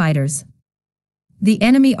depressed fighters. The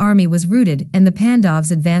enemy army was routed and the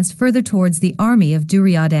Pandavas advanced further towards the army of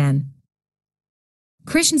Duryodhana.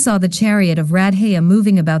 Krishna saw the chariot of Radhaya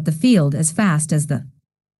moving about the field as fast as the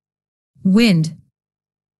wind.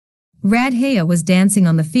 Radhaya was dancing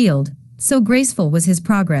on the field, so graceful was his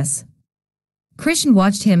progress. Krishna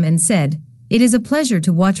watched him and said, "It is a pleasure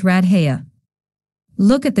to watch Radhaya.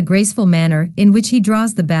 Look at the graceful manner in which he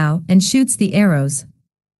draws the bow and shoots the arrows.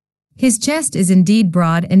 His chest is indeed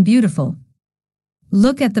broad and beautiful.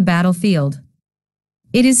 Look at the battlefield.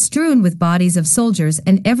 It is strewn with bodies of soldiers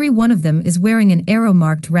and every one of them is wearing an arrow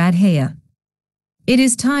marked Radhaya. It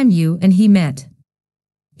is time you and he met.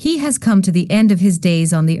 He has come to the end of his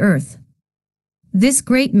days on the earth. This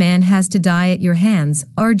great man has to die at your hands,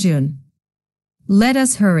 Arjun. Let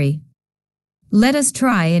us hurry. Let us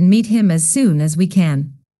try and meet him as soon as we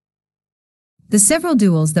can. The several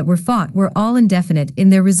duels that were fought were all indefinite in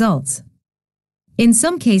their results. In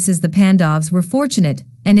some cases the Pandavas were fortunate,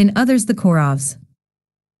 and in others the Kauravas.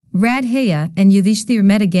 Radhaya and Yudhishthir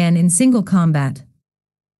met again in single combat.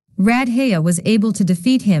 Radhaya was able to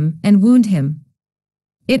defeat him and wound him.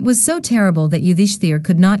 It was so terrible that Yudhishthir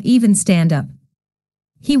could not even stand up.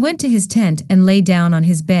 He went to his tent and lay down on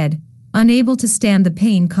his bed, unable to stand the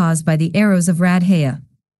pain caused by the arrows of Radhaya.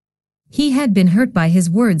 He had been hurt by his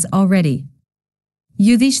words already.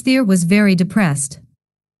 Yudhishthir was very depressed.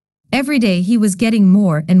 Every day he was getting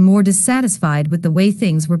more and more dissatisfied with the way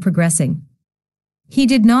things were progressing. He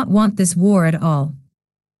did not want this war at all.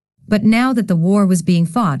 But now that the war was being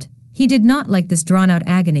fought, he did not like this drawn-out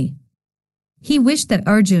agony. He wished that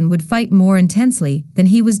Arjun would fight more intensely than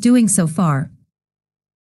he was doing so far.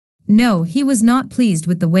 No, he was not pleased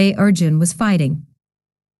with the way Arjun was fighting.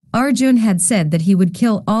 Arjun had said that he would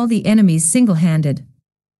kill all the enemies single-handed.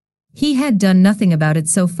 He had done nothing about it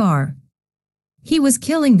so far. He was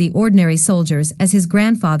killing the ordinary soldiers as his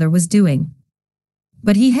grandfather was doing.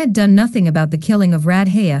 But he had done nothing about the killing of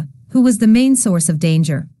Radhaya, who was the main source of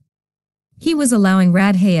danger. He was allowing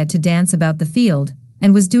Radhaya to dance about the field,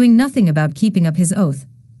 and was doing nothing about keeping up his oath,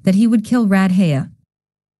 that he would kill Radhaya.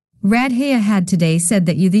 Radhaya had today said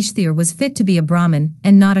that Yudhishthir was fit to be a Brahmin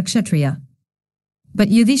and not a Kshatriya. But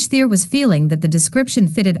Yudhishthir was feeling that the description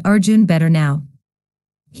fitted Arjun better now.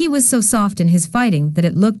 He was so soft in his fighting that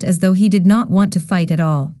it looked as though he did not want to fight at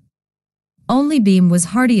all. Only Bhim was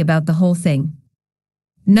hearty about the whole thing.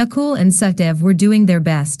 Nakul and Sahdev were doing their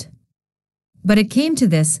best. But it came to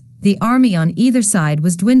this, the army on either side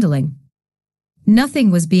was dwindling.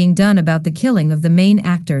 Nothing was being done about the killing of the main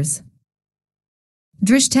actors.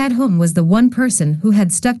 Drishtadhum was the one person who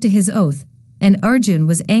had stuck to his oath, and Arjun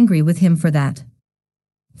was angry with him for that.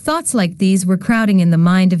 Thoughts like these were crowding in the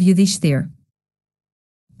mind of Yudhishthir.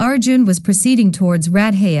 Arjun was proceeding towards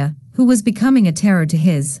Radhaya, who was becoming a terror to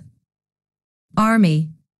his army.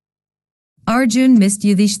 Arjun missed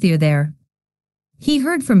Yudhishthir there. He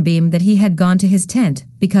heard from Bhim that he had gone to his tent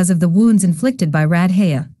because of the wounds inflicted by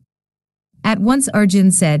Radhaya. At once Arjun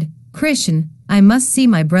said, "Krishna, I must see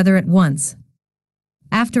my brother at once.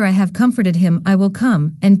 After I have comforted him I will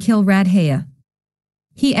come and kill Radhaya."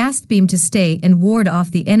 He asked Bhim to stay and ward off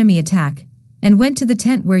the enemy attack, and went to the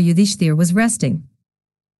tent where Yudhishthir was resting.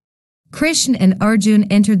 Krishna and Arjun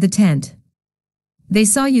entered the tent. They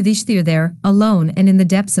saw Yudhishthir there, alone and in the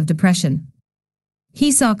depths of depression.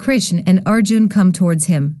 He saw Krishna and Arjun come towards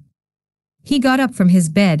him. He got up from his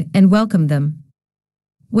bed and welcomed them.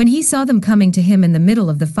 When he saw them coming to him in the middle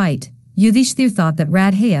of the fight, Yudhishthir thought that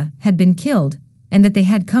Radhaya had been killed, and that they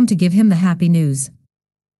had come to give him the happy news.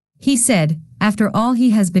 He said, "After all,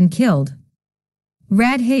 he has been killed.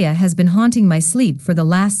 Radhaya has been haunting my sleep for the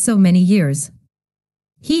last so many years.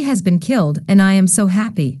 He has been killed and I am so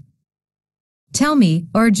happy. Tell me,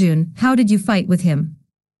 Arjun, how did you fight with him?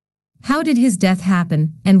 How did his death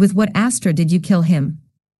happen, and with what astra did you kill him?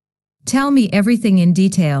 Tell me everything in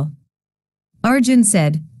detail." Arjun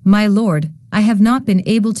said, "My lord, I have not been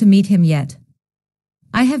able to meet him yet.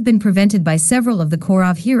 I have been prevented by several of the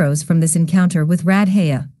Kaurav heroes from this encounter with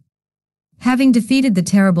Radhaya. Having defeated the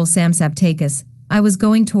terrible Samsaptakas, I was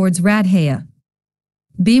going towards Radhaya.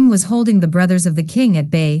 Bhim was holding the brothers of the king at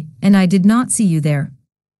bay, and I did not see you there.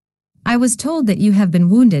 I was told that you have been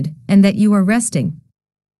wounded, and that you are resting.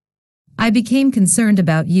 I became concerned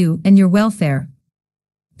about you and your welfare.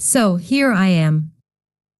 So, here I am.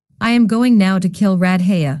 I am going now to kill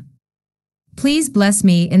Radhaya. Please bless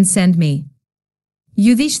me and send me."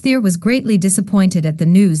 Yudhishthir was greatly disappointed at the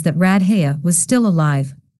news that Radhaya was still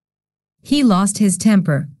alive. He lost his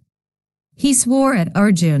temper. He swore at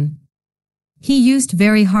Arjun. He used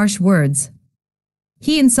very harsh words.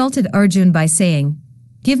 He insulted Arjun by saying,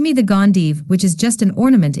 "Give me the Gandiv, which is just an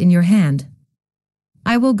ornament in your hand.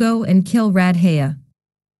 I will go and kill Radhaya."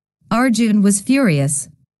 Arjun was furious.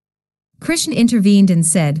 Krishna intervened and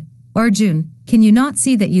said, "Arjun, can you not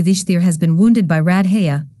see that Yudhishthir has been wounded by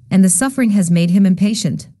Radhaya, and the suffering has made him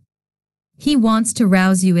impatient? He wants to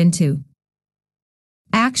rouse you into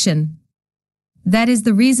action. That is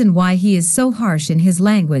the reason why he is so harsh in his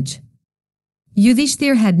language."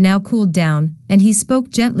 Yudhishthir had now cooled down, and he spoke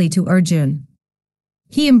gently to Arjun.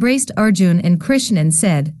 He embraced Arjun and Krishna and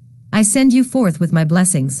said, "I send you forth with my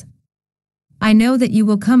blessings. I know that you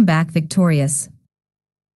will come back victorious."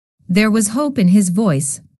 There was hope in his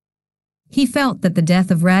voice. He felt that the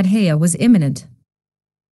death of Radhaya was imminent.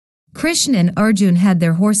 Krishna and Arjun had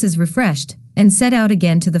their horses refreshed and set out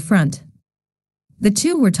again to the front. The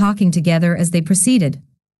two were talking together as they proceeded.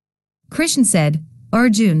 Krishna said,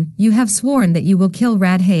 "Arjun, you have sworn that you will kill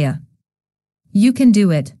Radhaya. You can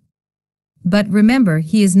do it. But remember,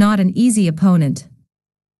 he is not an easy opponent.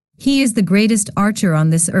 He is the greatest archer on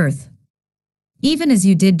this earth. Even as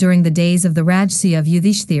you did during the days of the Rajya of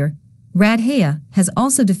Yudhishthir, Radhaya has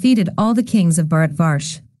also defeated all the kings of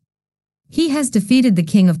Bharatvarsh. He has defeated the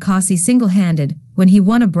king of Kasi single-handed when he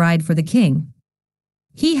won a bride for the king.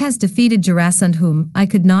 He has defeated Jarasandh, whom I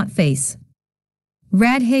could not face.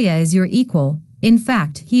 Radhaya is your equal, in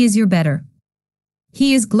fact he is your better.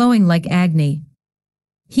 He is glowing like Agni.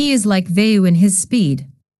 He is like Vayu in his speed.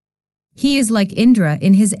 He is like Indra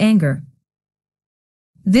in his anger.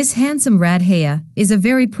 This handsome Radhaya is a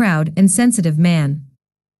very proud and sensitive man.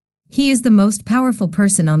 He is the most powerful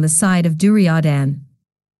person on the side of Duryodhan.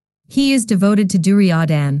 He is devoted to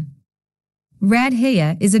Duryodhan.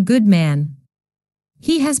 Radhaya is a good man.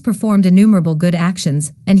 He has performed innumerable good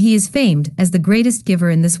actions, and he is famed as the greatest giver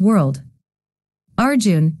in this world.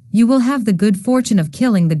 Arjun, you will have the good fortune of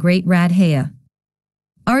killing the great Radhaya."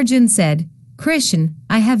 Arjun said, "Krishna,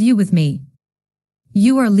 I have you with me.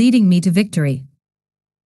 You are leading me to victory.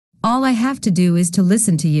 All I have to do is to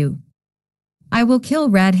listen to you. I will kill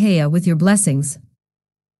Radhaya with your blessings."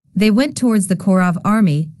 They went towards the Kaurav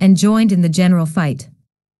army and joined in the general fight.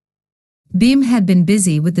 Bhim had been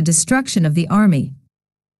busy with the destruction of the army.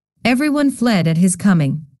 Everyone fled at his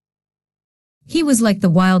coming. He was like the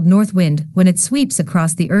wild north wind when it sweeps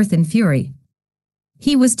across the earth in fury.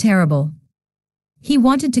 He was terrible. He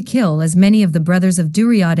wanted to kill as many of the brothers of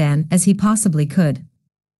Duryodhan as he possibly could.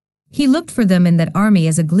 He looked for them in that army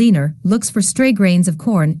as a gleaner looks for stray grains of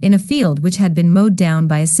corn in a field which had been mowed down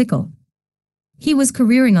by a sickle. He was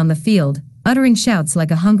careering on the field, uttering shouts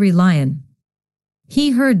like a hungry lion.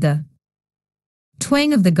 He heard the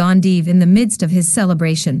twang of the gandiv in the midst of his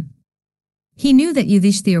celebration. He knew that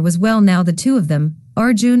Yudhishthir was well now. The two of them,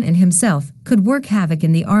 Arjun and himself, could work havoc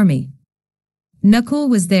in the army. Nakul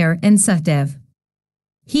was there and Sahdev.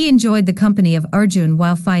 He enjoyed the company of Arjun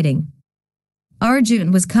while fighting.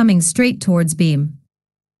 Arjun was coming straight towards Bhim.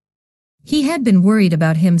 He had been worried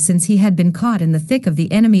about him since he had been caught in the thick of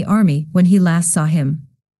the enemy army when he last saw him.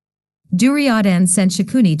 Duryodhan sent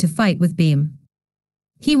Shakuni to fight with Bhim.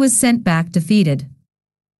 He was sent back defeated.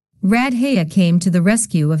 Radhaya came to the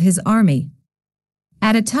rescue of his army.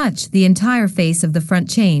 At a touch, the entire face of the front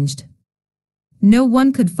changed. No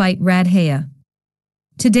one could fight Radhaya.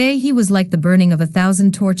 Today he was like the burning of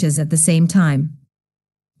 1,000 torches at the same time.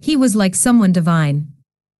 He was like someone divine.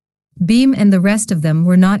 Bhim and the rest of them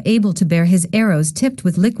were not able to bear his arrows tipped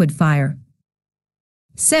with liquid fire.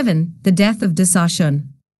 7. The death of Dusaasun.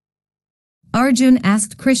 Arjun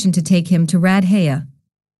asked Krishna to take him to Radhaya.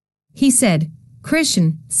 He said,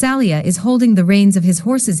 "Krishna, Salya is holding the reins of his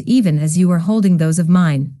horses even as you are holding those of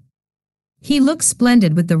mine. He looks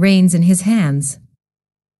splendid with the reins in his hands.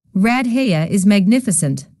 Radhaya is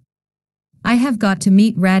magnificent. I have got to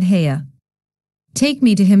meet Radhaya. Take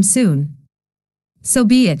me to him soon." "So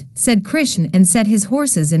be it," said Krishna and set his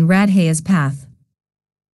horses in Radhaya's path.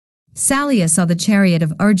 Salya saw the chariot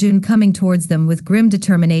of Arjun coming towards them with grim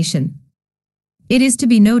determination. It is to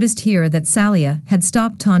be noticed here that Salya had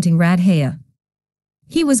stopped taunting Radhaya.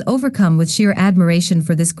 He was overcome with sheer admiration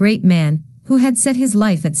for this great man, who had set his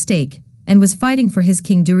life at stake, and was fighting for his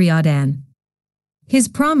king Duryodhan. His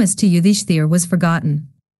promise to Yudhishthir was forgotten.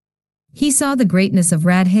 He saw the greatness of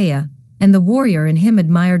Radhaya, and the warrior in him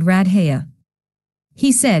admired Radhaya.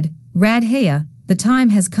 He said, "Radhaya, the time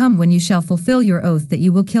has come when you shall fulfill your oath that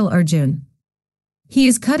you will kill Arjun. He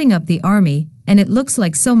is cutting up the army, and it looks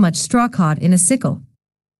like so much straw caught in a sickle.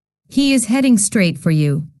 He is heading straight for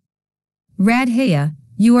you. Radhaya,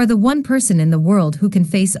 you are the one person in the world who can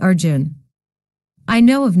face Arjun. I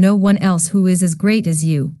know of no one else who is as great as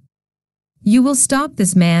you. You will stop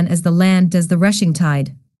this man as the land does the rushing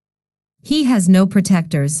tide. He has no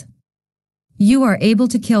protectors. You are able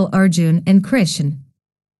to kill Arjun and Krishna.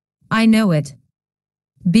 I know it.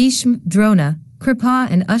 Bhishma, Drona, Kripa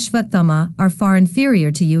and Ashvathama are far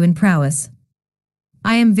inferior to you in prowess.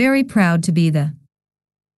 I am very proud to be the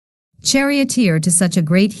charioteer to such a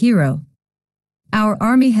great hero. Our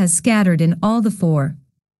army has scattered in all the 4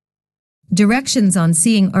 directions on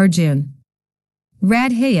seeing Arjun.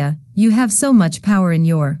 Radhaya, you have so much power in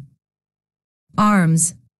your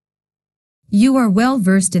arms. You are well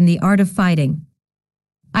versed in the art of fighting.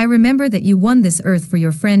 I remember that you won this earth for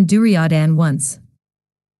your friend Duryodhan once.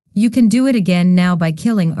 You can do it again now by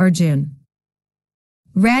killing Arjun."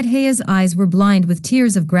 Radhaya's eyes were blind with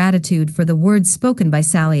tears of gratitude for the words spoken by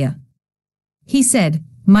Salya. He said,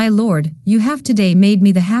 My lord, you have today made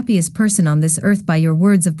me the happiest person on this earth by your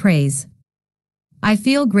words of praise. I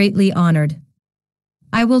feel greatly honored.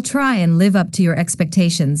 I will try and live up to your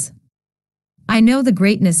expectations. I know the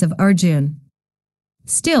greatness of Arjun.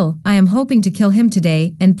 Still, I am hoping to kill him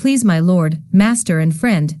today, and please my lord, master and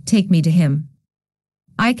friend, take me to him.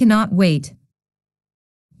 I cannot wait.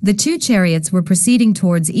 The two chariots were proceeding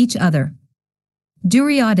towards each other.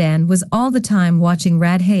 Duryodhan was all the time watching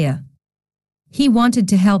Radhaya. He wanted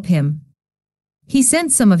to help him. He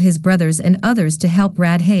sent some of his brothers and others to help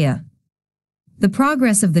Radhaya. The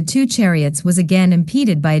progress of the two chariots was again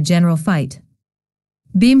impeded by a general fight.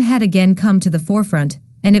 Bhim had again come to the forefront,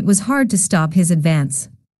 and it was hard to stop his advance.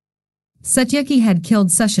 Satyaki had killed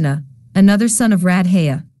Sushana, another son of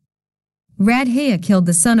Radhaya. Radhaya killed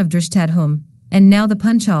the son of Drishtadhum, and now the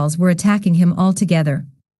Panchals were attacking him all together.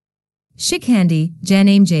 Shikhandi,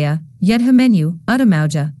 Janamejaya, Yudhamenyu,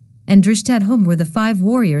 Uddamauja, and Drishtadhum were the 5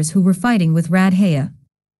 warriors who were fighting with Radhaya.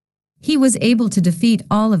 He was able to defeat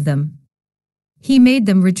all of them. He made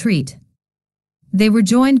them retreat. They were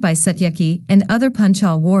joined by Satyaki and other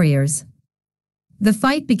Panchal warriors. The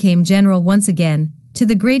fight became general once again, to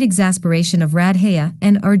the great exasperation of Radhaya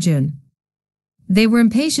and Arjun. They were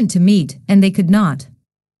impatient to meet, and they could not.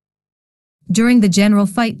 During the general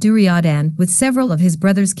fight, Duryodhan with several of his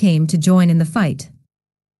brothers came to join in the fight.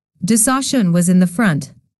 Dusaasun was in the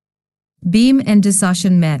front. Bhim and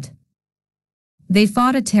Dusaasun met. They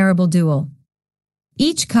fought a terrible duel.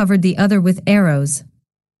 Each covered the other with arrows.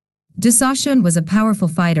 Dusaasun was a powerful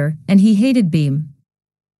fighter, and he hated Bhim.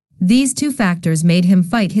 These two factors made him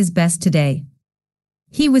fight his best today.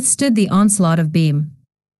 He withstood the onslaught of Bhim.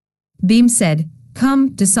 Bhim said,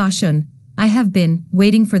 "Come, Dusaasun, I have been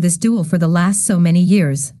waiting for this duel for the last so many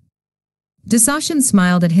years." Dusaasun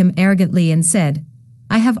smiled at him arrogantly and said,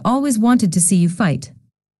 "I have always wanted to see you fight.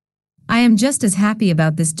 I am just as happy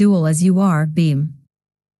about this duel as you are, Bhim."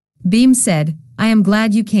 Bhim said, "I am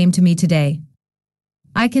glad you came to me today.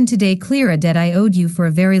 I can today clear a debt I owed you for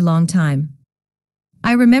a very long time.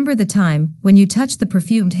 I remember the time when you touched the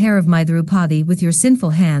perfumed hair of my Draupadi with your sinful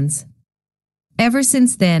hands. Ever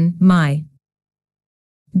since then, my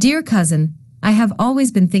dear cousin, I have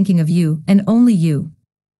always been thinking of you and only you.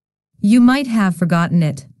 You might have forgotten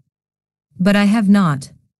it. But I have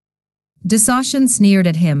not." Dusaasun sneered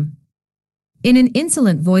at him. In an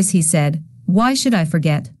insolent voice he said, "Why should I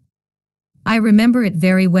forget? I remember it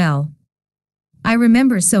very well. I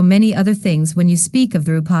remember so many other things when you speak of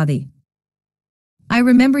Draupadi. I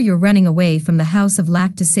remember your running away from the house of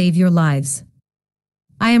Lak to save your lives.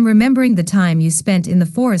 I am remembering the time you spent in the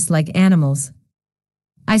forest like animals.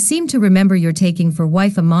 I seem to remember your taking for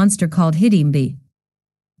wife a monster called Hidimbi.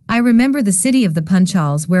 I remember the city of the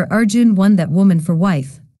Panchals where Arjun won that woman for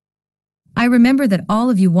wife. I remember that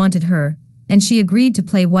all of you wanted her, and she agreed to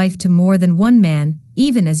play wife to more than one man,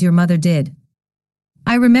 even as your mother did.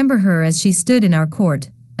 I remember her as she stood in our court,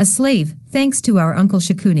 a slave, thanks to our uncle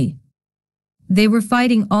Shakuni. They were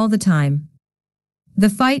fighting all the time. The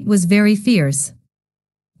fight was very fierce.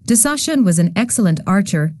 Dusaasun was an excellent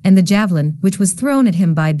archer, and the javelin which was thrown at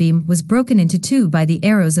him by Bhim was broken into 2 by the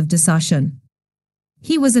arrows of Dusaasun.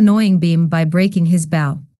 He was annoying Bhim by breaking his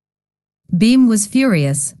bow. Bhim was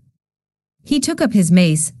furious. He took up his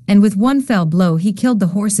mace, and with one fell blow he killed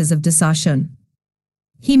the horses of Dusaasun.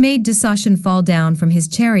 He made Dusaasun fall down from his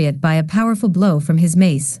chariot by a powerful blow from his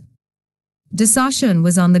mace. Dusaasun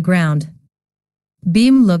was on the ground.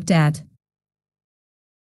 Bhim looked at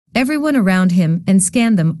everyone around him and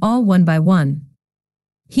scanned them all one by one.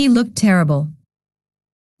 He looked terrible.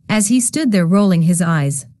 As he stood there rolling his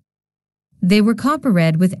eyes, they were copper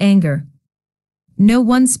red with anger. No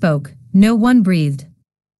one spoke, no one breathed.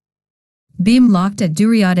 Bhim looked at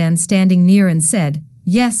Duryodhan standing near and said,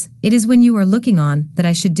 "Yes, it is when you are looking on that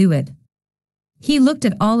I should do it." He looked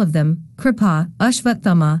at all of them, Kripa,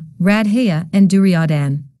 Ashvathama, Radhaya and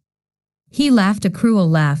Duryodhan. He laughed a cruel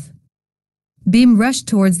laugh. Bhim rushed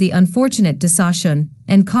towards the unfortunate Dusaasun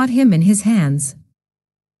and caught him in his hands.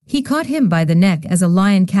 He caught him by the neck as a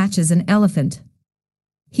lion catches an elephant.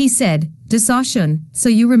 He said, "Dusaasun, so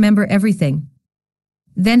you remember everything.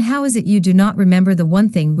 Then how is it you do not remember the one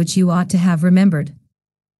thing which you ought to have remembered?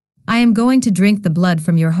 I am going to drink the blood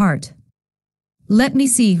from your heart. Let me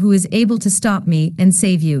see who is able to stop me and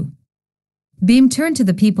save you." Bhim turned to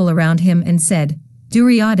the people around him and said,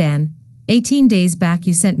 "Duryodhan, 18 days back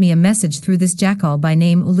you sent me a message through this jackal by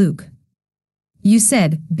name Uluk. You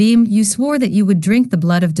said, Bhim, you swore that you would drink the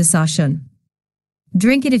blood of Dusaasun.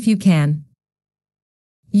 Drink it if you can.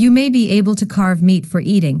 You may be able to carve meat for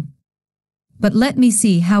eating. But let me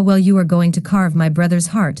see how well you are going to carve my brother's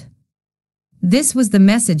heart. This was the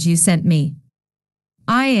message you sent me.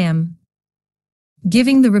 I am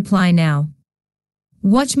giving the reply now.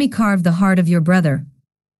 Watch me carve the heart of your brother.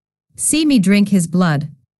 See me drink his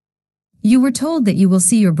blood. You were told that you will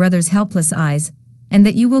see your brother's helpless eyes, and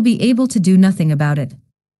that you will be able to do nothing about it.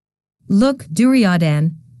 Look,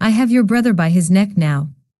 Duryodhan, I have your brother by his neck now.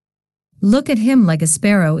 Look at him like a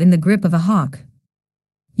sparrow in the grip of a hawk.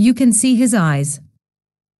 You can see his eyes.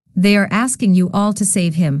 They are asking you all to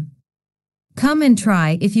save him. Come and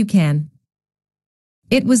try if you can.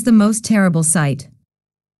 It was the most terrible sight.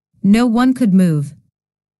 No one could move.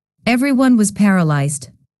 Everyone was paralyzed.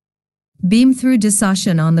 Bhim threw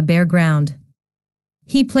Dusaasun on the bare ground.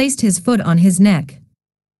 He placed his foot on his neck.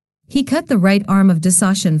 He cut the right arm of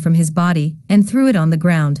Dusaasun from his body and threw it on the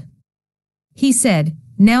ground. He said,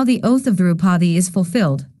 "Now the oath of Draupadi is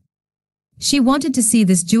fulfilled." She wanted to see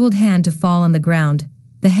this jeweled hand to fall on the ground,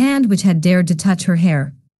 the hand which had dared to touch her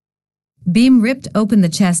hair. Bhim ripped open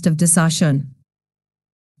the chest of Dusaasun.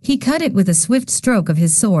 He cut it with a swift stroke of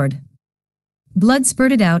his sword. Blood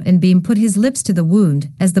spurted out and Bhim put his lips to the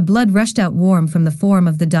wound as the blood rushed out warm from the form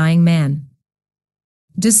of the dying man.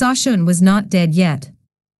 Dusaasun was not dead yet.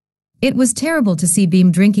 It was terrible to see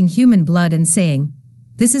Bhim drinking human blood and saying,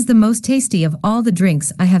 "This is the most tasty of all the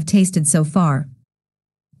drinks I have tasted so far."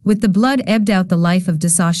 With the blood ebbed out the life of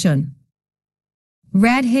Dusaasun.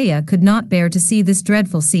 Radhaya could not bear to see this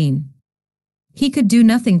dreadful scene. He could do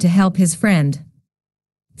nothing to help his friend.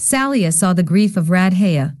 Salya saw the grief of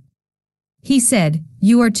Radhaya. He said,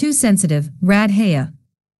 "You are too sensitive, Radhaya.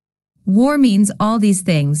 War means all these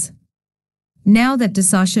things. Now that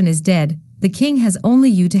Dusaasun is dead, the king has only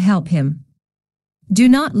you to help him. Do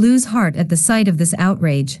not lose heart at the sight of this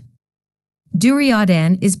outrage.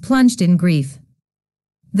 Duryodhan is plunged in grief.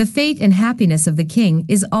 The fate and happiness of the king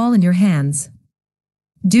is all in your hands.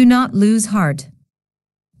 Do not lose heart.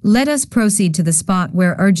 Let us proceed to the spot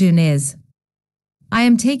where Arjun is. I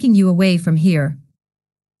am taking you away from here."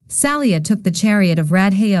 Salya took the chariot of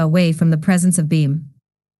Radhaya away from the presence of Bhim.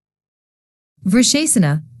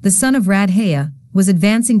 Vrishesana, the son of Radhaya, was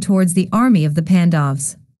advancing towards the army of the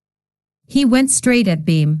Pandavas. He went straight at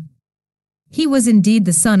Bhim. He was indeed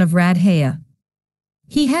the son of Radhaya.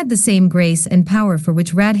 He had the same grace and power for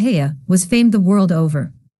which Radhaya was famed the world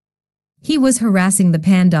over. He was harassing the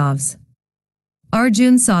Pandavas.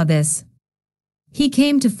 Arjun saw this. He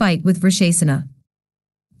came to fight with Vrishesana.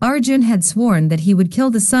 Arjun had sworn that he would kill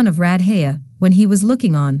the son of Radhaya when he was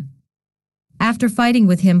looking on. After fighting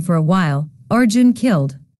with him for a while, Arjun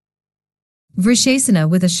killed Vrishesana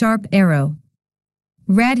with a sharp arrow.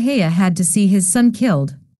 Radhaya had to see his son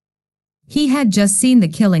killed. He had just seen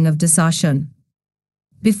the killing of Dusaasun.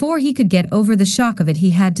 Before he could get over the shock of it, he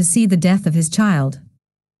had to see the death of his child.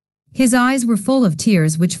 His eyes were full of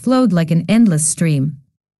tears which flowed like an endless stream.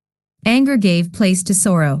 Anger gave place to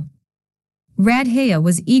sorrow. Radhaya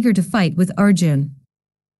was eager to fight with Arjun.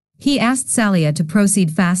 He asked Salya to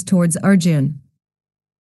proceed fast towards Arjun.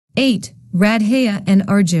 8. Radhaya and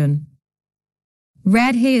Arjun.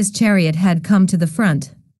 Radhaya's chariot had come to the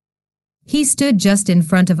front. He stood just in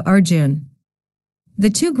front of Arjun.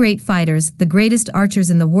 The two great fighters, the greatest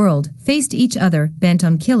archers in the world, faced each other, bent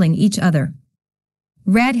on killing each other.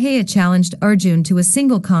 Radhaya challenged Arjun to a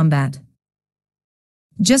single combat.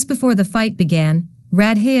 Just before the fight began,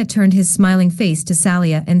 Radhaya turned his smiling face to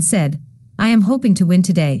Salya and said, "I am hoping to win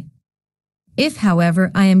today. If,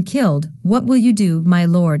 however, I am killed, what will you do, my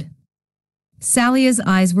lord?" Salya's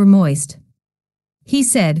eyes were moist. He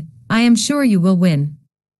said, "I am sure you will win.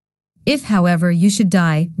 If, however, you should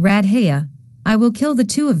die, Radhaya, I will kill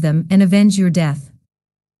the two of them and avenge your death."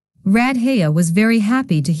 Radhaya was very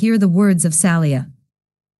happy to hear the words of Salya.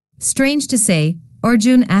 Strange to say,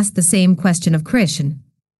 Arjun asked the same question of Krishna.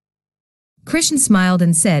 Krishna smiled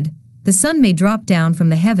and said, "The sun may drop down from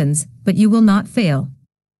the heavens, but you will not fail.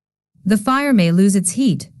 The fire may lose its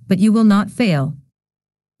heat, but you will not fail.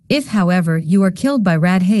 If, however, you are killed by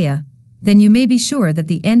Radhaya, then you may be sure that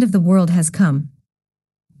the end of the world has come.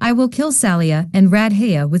 I will kill Salya and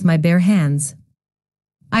Radhaya with my bare hands.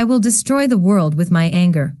 I will destroy the world with my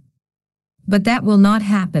anger. But that will not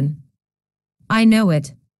happen. I know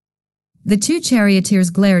it." The two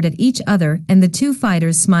charioteers glared at each other and the two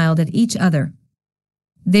fighters smiled at each other.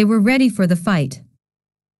 They were ready for the fight.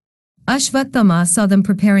 Ashvatthama saw them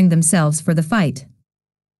preparing themselves for the fight.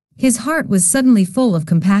 His heart was suddenly full of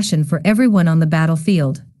compassion for everyone on the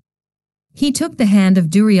battlefield. He took the hand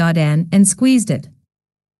of Duryodhan and squeezed it.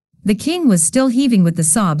 The king was still heaving with the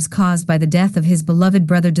sobs caused by the death of his beloved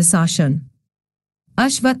brother Dusaasun.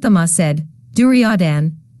 Ashvatthama said,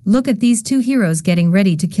 "Duryodhan, look at these two heroes getting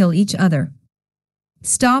ready to kill each other.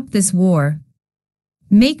 Stop this war.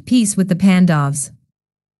 Make peace with the Pandavas.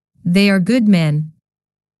 They are good men.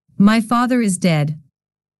 My father is dead.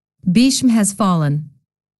 Bhishma has fallen.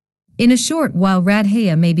 In a short while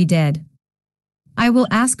Radhaya may be dead. I will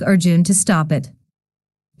ask Arjun to stop it.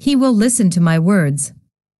 He will listen to my words.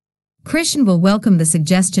 Krishna will welcome the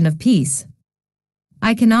suggestion of peace.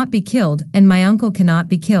 I cannot be killed and my uncle cannot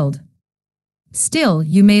be killed. Still,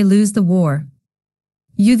 you may lose the war.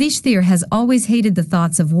 Yudhishthir has always hated the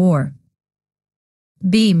thoughts of war.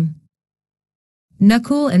 Bhim,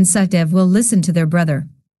 Nakul and Sahdev will listen to their brother.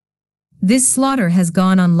 This slaughter has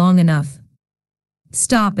gone on long enough.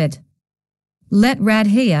 Stop it. Let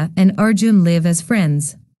Radhaya and Arjun live as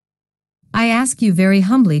friends. I ask you very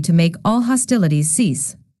humbly to make all hostilities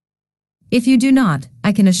cease. If you do not,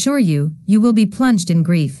 I can assure you, you will be plunged in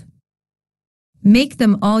grief. Make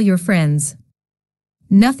them all your friends.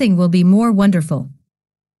 Nothing will be more wonderful.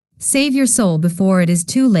 Save your soul before it is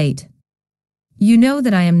too late. You know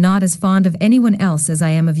that I am not as fond of anyone else as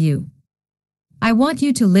I am of you. I want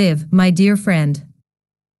you to live, my dear friend.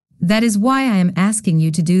 That is why I am asking you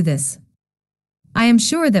to do this. I am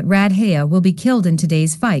sure that Radhaya will be killed in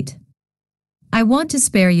today's fight. I want to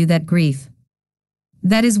spare you that grief.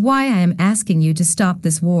 That is why I am asking you to stop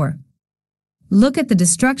this war. Look at the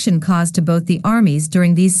destruction caused to both the armies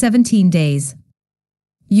during these 17 days.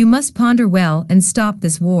 You must ponder well and stop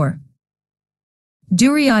this war.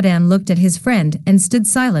 Duryodhan looked at his friend and stood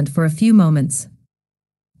silent for a few moments.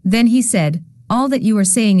 Then he said, all that you are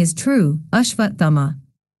saying is true, Ashvathama.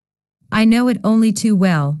 I know it only too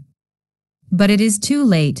well. But it is too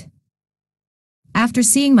late. After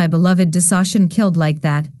seeing my beloved Dusaasun killed like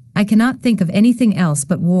that, I cannot think of anything else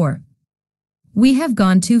but war. We have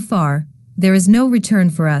gone too far, there is no return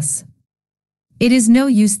for us. It is no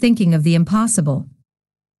use thinking of the impossible.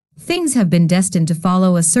 Things have been destined to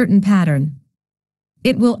follow a certain pattern.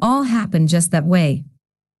 It will all happen just that way.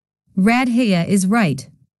 Radhaya is right.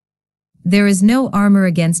 There is no armor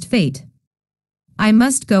against fate. I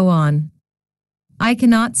must go on. I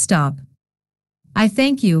cannot stop. I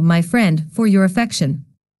thank you, my friend, for your affection.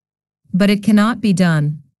 But it cannot be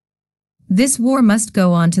done. This war must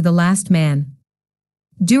go on to the last man.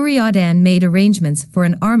 Duryodhan made arrangements for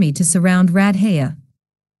an army to surround Radhaya.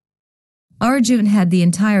 Arjun had the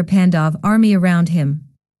entire Pandav army around him.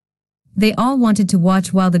 They all wanted to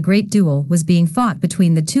watch while the great duel was being fought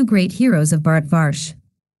between the two great heroes of Bharatvarsh.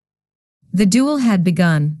 The duel had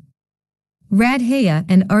begun. Radhaya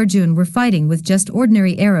and Arjun were fighting with just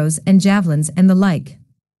ordinary arrows and javelins and the like.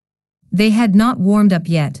 They had not warmed up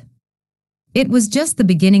yet. It was just the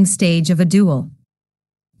beginning stage of a duel.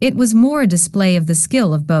 It was more a display of the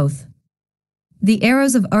skill of both. The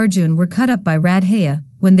arrows of Arjun were cut up by Radhaya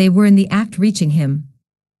when they were in the act reaching him.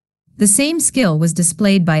 The same skill was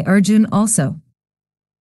displayed by Arjun also.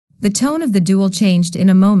 The tone of the duel changed in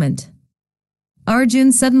a moment.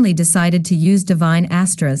 Arjun suddenly decided to use divine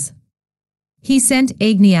astras. He sent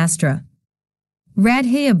Agni-astra.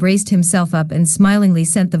 Radhaya braced himself up and smilingly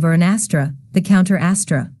sent the Varunastra, the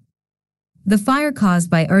counter-astra. The fire caused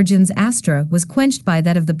by Arjun's astra was quenched by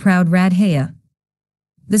that of the proud Radhaya.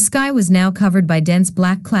 The sky was now covered by dense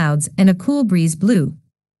black clouds and a cool breeze blew.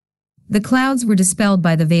 The clouds were dispelled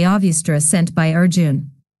by the Vayavyastra sent by Arjun.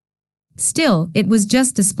 Still, it was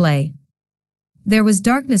just display. There was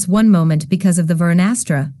darkness one moment because of the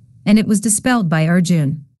Varunastra, and it was dispelled by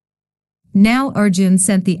Arjun. Now Arjun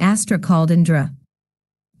sent the astra called Indra.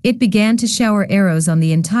 It began to shower arrows on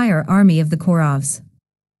the entire army of the Kauravas.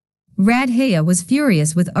 Radhaya was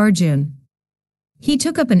furious with Arjun. He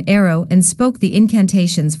took up an arrow and spoke the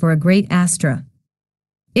incantations for a great astra.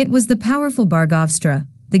 It was the powerful Bhargavastra,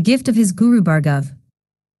 the gift of his guru Bhargav.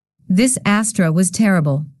 This astra was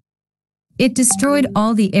terrible. It destroyed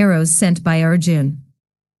all the arrows sent by Arjun.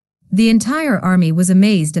 The entire army was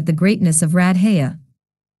amazed at the greatness of Radhaya.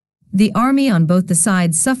 The army on both the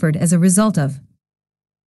sides suffered as a result of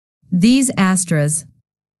these astras.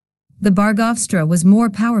 The Bhargavastra was more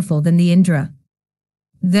powerful than the Indra.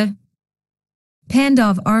 The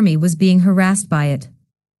Pandav army was being harassed by it.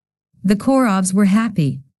 The Kauravas were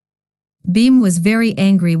happy. Bhim was very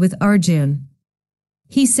angry with Arjun.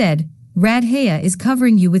 He said, Radhaya is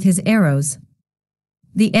covering you with his arrows.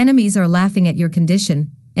 The enemies are laughing at your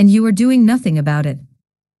condition, and you are doing nothing about it.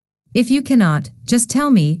 If you cannot, just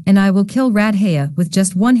tell me and I will kill Radhaya with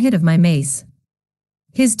just one hit of my mace.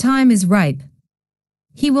 His time is ripe.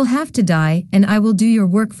 He will have to die and I will do your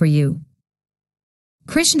work for you.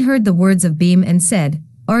 Krishna heard the words of Bhim and said,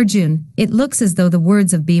 Arjun, it looks as though the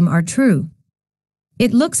words of Bhim are true.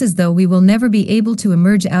 It looks as though we will never be able to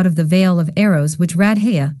emerge out of the veil of arrows which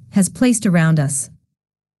Radhaya has placed around us.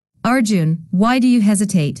 Arjun, why do you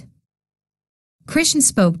hesitate? Krishna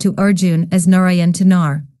spoke to Arjun as Narayan to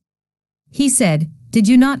Nar. He said, Did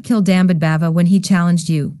you not kill Dambadbhava when he challenged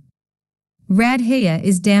you? Radhaya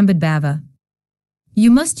is Dambadbhava. You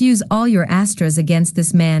must use all your astras against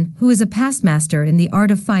this man who is a past master in the art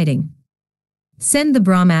of fighting. Send the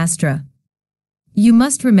Brahmastra. You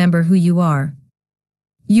must remember who you are.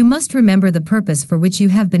 You must remember the purpose for which you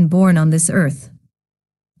have been born on this earth.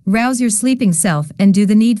 Rouse your sleeping self and do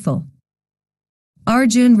the needful.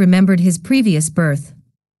 Arjun remembered his previous birth.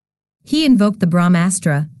 He invoked the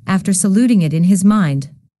Brahmastra, after saluting it in his mind.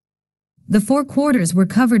 The four quarters were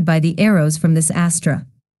covered by the arrows from this astra.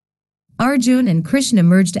 Arjun and Krishna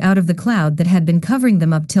emerged out of the cloud that had been covering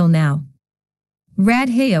them up till now.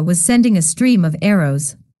 Radhaya was sending a stream of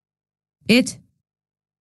arrows. It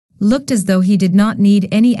looked as though he did not need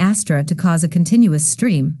any astra to cause a continuous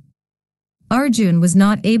stream. Arjun was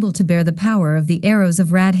not able to bear the power of the arrows of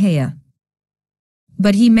Radhaya.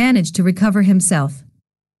 But he managed to recover himself.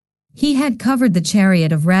 He had covered the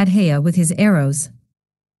chariot of Radhaya with his arrows.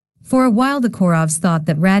 For a while the Kauravas thought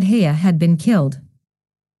that Radhaya had been killed.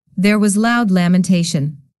 There was loud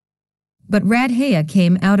lamentation. But Radhaya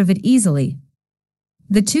came out of it easily.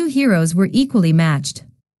 The two heroes were equally matched.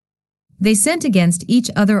 They sent against each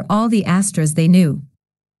other all the astras they knew.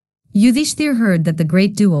 Yudhishthir heard that the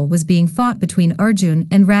great duel was being fought between Arjun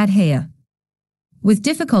and Radhaya. With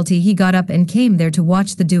difficulty he got up and came there to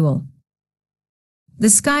watch the duel. The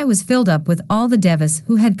sky was filled up with all the devas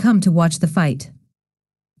who had come to watch the fight.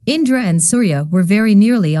 Indra and Surya were very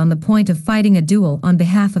nearly on the point of fighting a duel on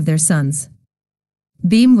behalf of their sons.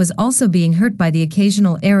 Bhim was also being hurt by the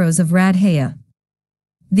occasional arrows of Radhaya.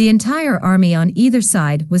 The entire army on either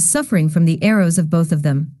side was suffering from the arrows of both of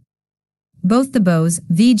them. Both the bows,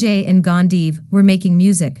 Vijay and Gandiv, were making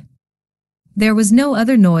music. There was no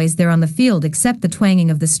other noise there on the field except the twanging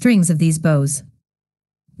of the strings of these bows.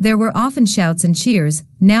 There were often shouts and cheers,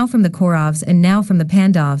 now from the Kauravas and now from the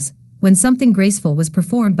Pandavas, when something graceful was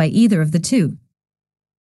performed by either of the two.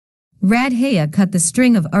 Radhaya cut the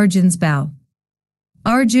string of Arjun's bow.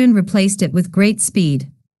 Arjun replaced it with great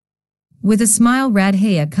speed. With a smile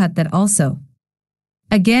Radhaya cut that also.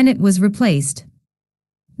 Again it was replaced.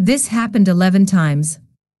 This happened 11 times.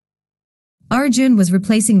 Arjun was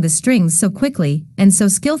replacing the strings so quickly and so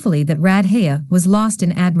skillfully that Radhaya was lost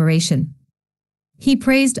in admiration. He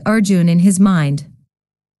praised Arjun in his mind.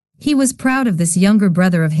 He was proud of this younger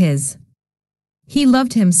brother of his. He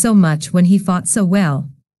loved him so much when he fought so well.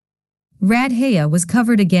 Radhaya was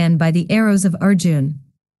covered again by the arrows of Arjun.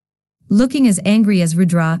 Looking as angry as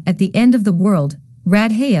Rudra at the end of the world,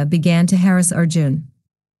 Radhaya began to harass Arjun.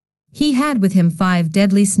 He had with him 5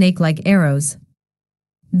 deadly snake-like arrows.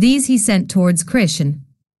 These he sent towards Krishna.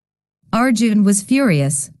 Arjun was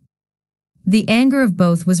furious. The anger of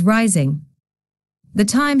both was rising. The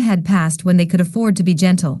time had passed when they could afford to be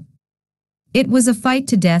gentle. It was a fight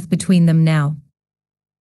to death between them now.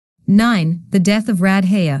 9. The death of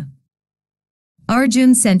Radhaya.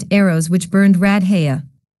 Arjun sent arrows which burned Radhaya.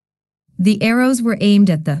 The arrows were aimed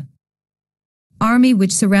at the army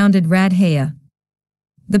which surrounded Radhaya.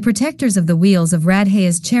 The protectors of the wheels of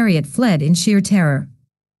Radhaya's chariot fled in sheer terror.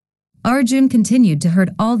 Arjun continued to hurt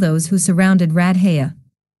all those who surrounded Radhaya.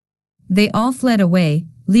 They all fled away,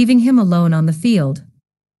 leaving him alone on the field.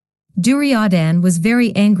 Duryodhan was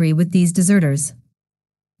very angry with these deserters.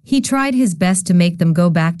 He tried his best to make them go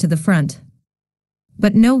back to the front.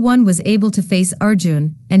 But no one was able to face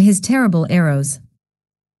Arjun and his terrible arrows.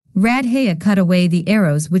 Radhaya cut away the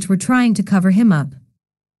arrows which were trying to cover him up.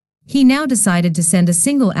 He now decided to send a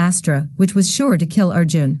single astra which was sure to kill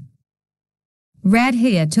Arjun.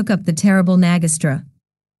 Radhaya took up the terrible Nagastra.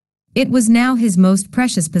 It was now his most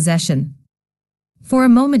precious possession. For a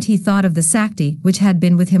moment he thought of the Sakti which had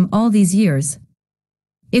been with him all these years.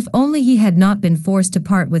 If only he had not been forced to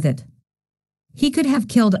part with it. He could have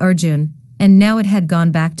killed Arjun, and now it had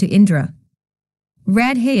gone back to Indra.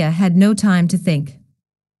 Radhaya had no time to think.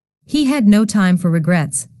 He had no time for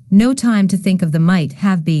regrets, no time to think of the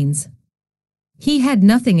might-have-beens. He had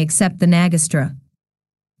nothing except the Nagastra.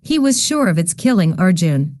 He was sure of its killing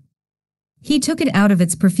Arjun. He took it out of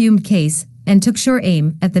its perfumed case, and took sure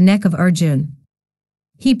aim at the neck of Arjun.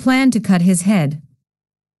 He planned to cut his head.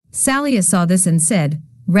 Salya saw this and said,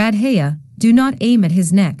 Radhaya, do not aim at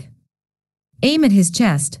his neck. Aim at his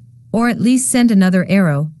chest, or at least send another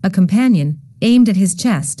arrow, a companion, aimed at his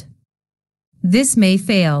chest. This may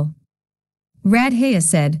fail. Radhaya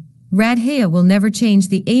said, Radhaya will never change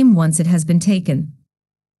the aim once it has been taken.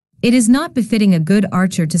 It is not befitting a good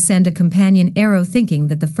archer to send a companion arrow thinking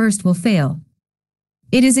that the first will fail.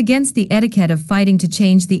 It is against the etiquette of fighting to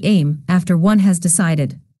change the aim after one has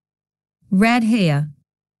decided. Radhaya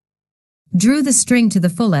drew the string to the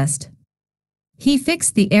fullest. He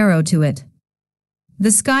fixed the arrow to it. The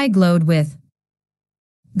sky glowed with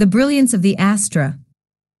the brilliance of the astra.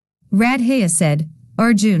 Radhaya said,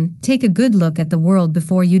 Arjun, take a good look at the world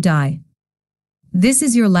before you die. This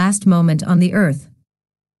is your last moment on the earth.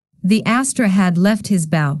 The astra had left his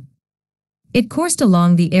bow. It coursed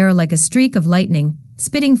along the air like a streak of lightning,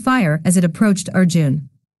 spitting fire as it approached Arjun.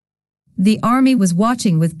 The army was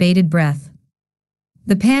watching with bated breath.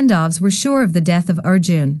 The Pandavas were sure of the death of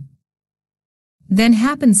Arjun. Then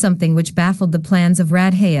happened something which baffled the plans of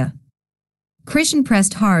Radhaya. Krishna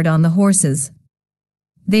pressed hard on the horses.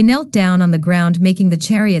 They knelt down on the ground, making the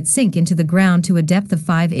chariot sink into the ground to a depth of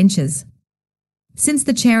 5 inches. Since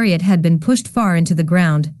the chariot had been pushed far into the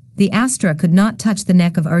ground, the astra could not touch the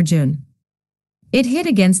neck of Arjun. It hit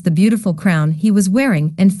against the beautiful crown he was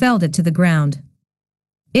wearing and felled it to the ground.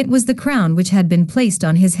 It was the crown which had been placed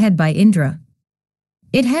on his head by Indra.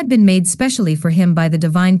 It had been made specially for him by the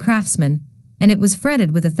divine craftsman, and it was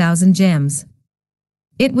fretted with 1,000 gems.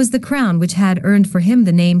 It was the crown which had earned for him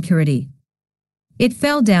the name Purity. It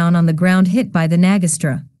fell down on the ground, hit by the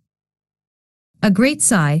Nagastra. A great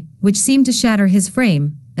sigh, which seemed to shatter his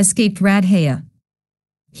frame, escaped Radhaya.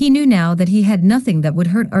 He knew now that he had nothing that would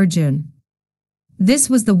hurt Arjun.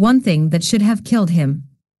 This was the one thing that should have killed him.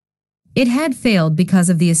 It had failed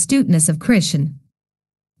because of the astuteness of Krishna.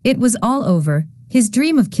 It was all over, his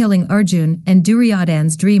dream of killing Arjun and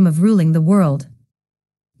Duryodhana's dream of ruling the world.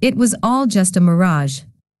 It was all just a mirage.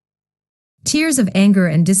 Tears of anger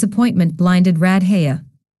and disappointment blinded Radhaya.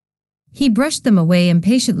 He brushed them away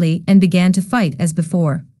impatiently and began to fight as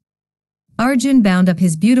before. Arjun bound up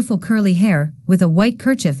his beautiful curly hair with a white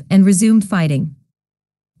kerchief and resumed fighting.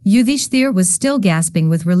 Yudhishthir was still gasping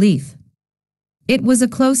with relief. It was a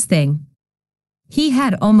close thing. He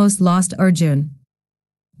had almost lost Arjun.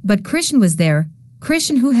 But Krishna was there,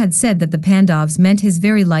 Krishna who had said that the Pandavas meant his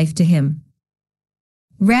very life to him.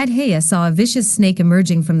 Radhaya saw a vicious snake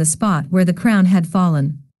emerging from the spot where the crown had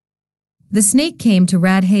fallen. The snake came to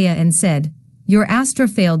Radhaya and said, Your astra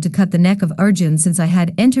failed to cut the neck of Arjun since I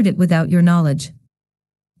had entered it without your knowledge.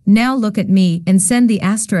 Now look at me and send the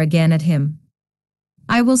astra again at him.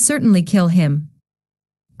 I will certainly kill him.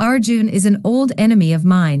 Arjun is an old enemy of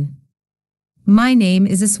mine. My name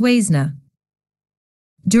is Aswasna.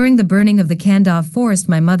 During the burning of the Kandav forest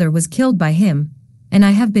my mother was killed by him, and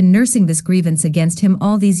I have been nursing this grievance against him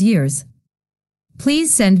all these years.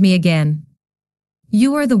 Please send me again.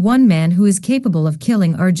 You are the one man who is capable of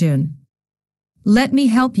killing Arjun. Let me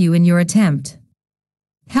help you in your attempt.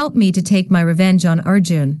 Help me to take my revenge on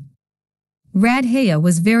Arjun. Radhaya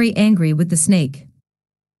was very angry with the snake.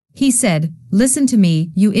 He said, Listen to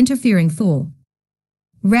me, you interfering fool.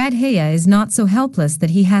 Radhaya is not so helpless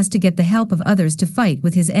that he has to get the help of others to fight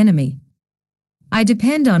with his enemy. I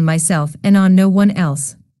depend on myself and on no one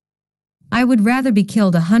else. I would rather be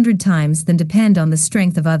killed 100 times than depend on the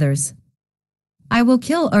strength of others. I will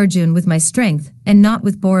kill Arjun with my strength and not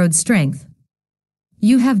with borrowed strength.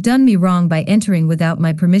 You have done me wrong by entering without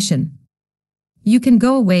my permission. You can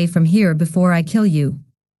go away from here before I kill you.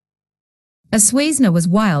 Aswasna was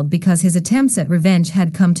wild because his attempts at revenge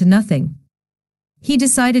had come to nothing. He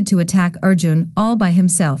decided to attack Arjun all by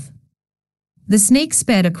himself. The snake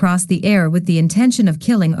sped across the air with the intention of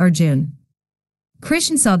killing Arjun.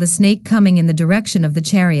 Krishna saw the snake coming in the direction of the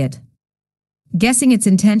chariot. Guessing its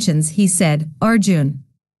intentions, he said, Arjun,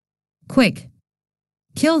 quick!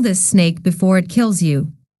 Kill this snake before it kills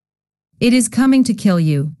you. It is coming to kill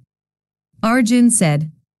you. Arjun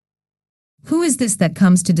said, Who is this that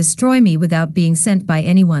comes to destroy me without being sent by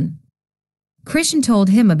anyone? Krishna told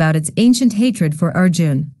him about its ancient hatred for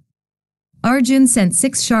Arjun. Arjun sent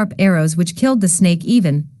 6 sharp arrows which killed the snake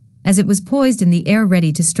even as it was poised in the air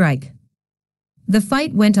ready to strike. The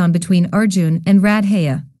fight went on between Arjun and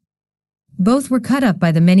Radhaya. Both were cut up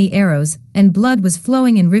by the many arrows, and blood was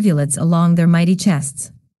flowing in rivulets along their mighty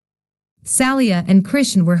chests. Salya and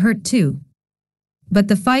Krishna were hurt too. But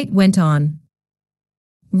the fight went on.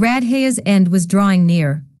 Radhaya's end was drawing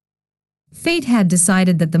near. Fate had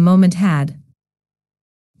decided that the moment had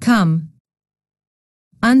come.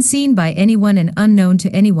 Unseen by anyone and unknown to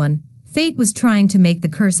anyone, fate was trying to make the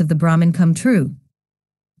curse of the Brahmin come true.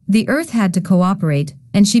 The earth had to cooperate,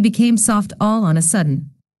 and she became soft all on a sudden.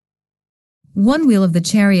 One wheel of the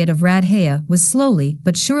chariot of Radhaya was slowly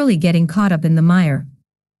but surely getting caught up in the mire.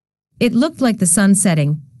 It looked like the sun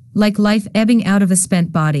setting, like life ebbing out of a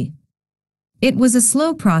spent body. It was a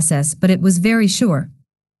slow process, but it was very sure.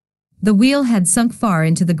 The wheel had sunk far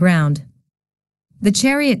into the ground. The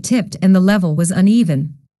chariot tipped and the level was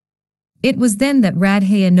uneven. It was then that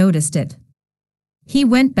Radhaya noticed it. He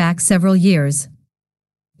went back several years.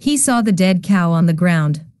 He saw the dead cow on the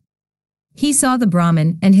ground. He saw the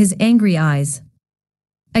Brahmin and his angry eyes.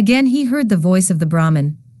 Again he heard the voice of the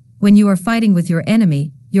Brahmin. When you are fighting with your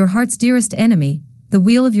enemy, your heart's dearest enemy, the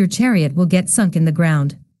wheel of your chariot will get sunk in the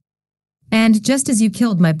ground. And just as you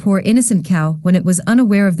killed my poor innocent cow when it was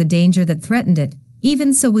unaware of the danger that threatened it,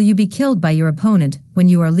 even so will you be killed by your opponent when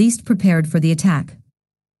you are least prepared for the attack.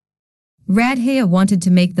 Radhaya wanted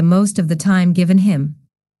to make the most of the time given him.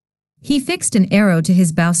 He fixed an arrow to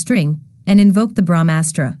his bowstring and invoked the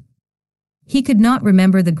Brahmastra. He could not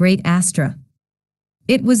remember the great Astra.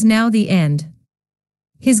 It was now the end.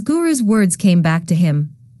 His guru's words came back to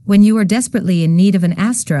him. When you are desperately in need of an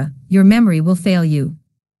astra, your memory will fail you.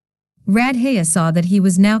 Radhaya saw that he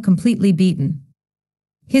was now completely beaten.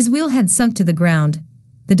 His wheel had sunk to the ground.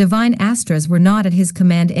 The divine astras were not at his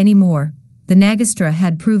command anymore. The Nagastra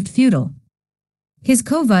had proved futile. His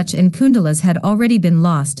Kovach and Kundalas had already been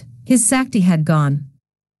lost. His Sakti had gone.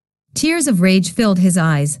 Tears of rage filled his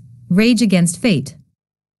eyes, rage against fate.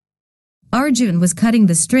 Arjun was cutting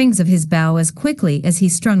the strings of his bow as quickly as he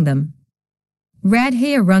strung them.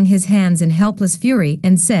 Radhaya wrung his hands in helpless fury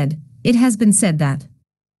and said, "It has been said that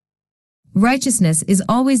righteousness is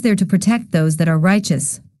always there to protect those that are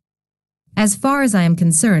righteous. As far as I am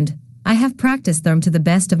concerned, I have practiced Dharm to the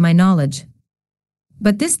best of my knowledge.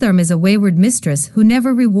 But this Dharm is a wayward mistress who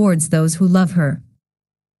never rewards those who love her.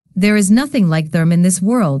 There is nothing like Dharm in this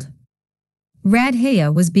world."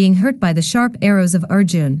 Radhaya was being hurt by the sharp arrows of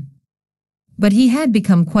Arjun. But he had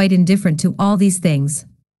become quite indifferent to all these things.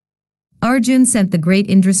 Arjun sent the great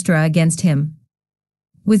Indrastra against him.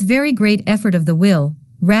 With very great effort of the will,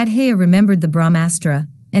 Radhaya remembered the Brahmastra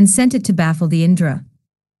and sent it to baffle the Indra.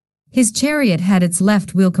 His chariot had its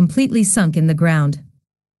left wheel completely sunk in the ground.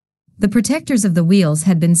 The protectors of the wheels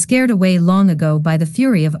had been scared away long ago by the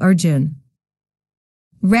fury of Arjun.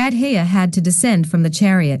 Radhaya had to descend from the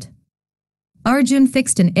chariot. Arjun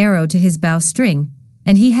fixed an arrow to his bowstring,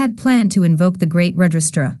 and he had planned to invoke the great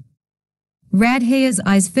Rudrastra. Radhaya's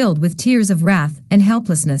eyes filled with tears of wrath and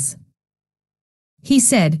helplessness. He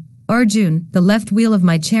said, "Arjun, the left wheel of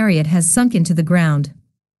my chariot has sunk into the ground.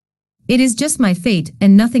 It is just my fate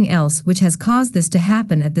and nothing else which has caused this to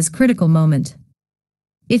happen at this critical moment.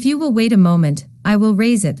 If you will wait a moment, I will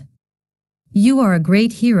raise it. You are a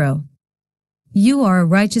great hero. You are a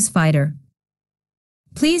righteous fighter.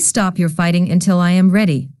 Please stop your fighting until I am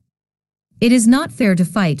ready. It is not fair to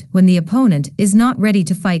fight when the opponent is not ready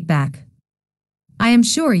to fight back. I am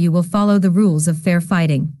sure you will follow the rules of fair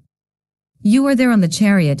fighting. You are there on the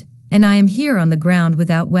chariot, and I am here on the ground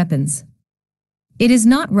without weapons. It is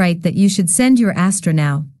not right that you should send your astra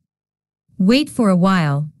now. Wait for a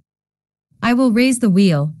while. I will raise the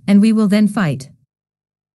wheel, and we will then fight."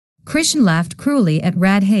 Krishna laughed cruelly at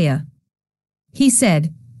Radhaya. He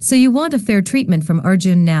said, "So you want a fair treatment from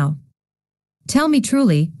Arjun now? Tell me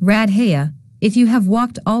truly, Radhaya, if you have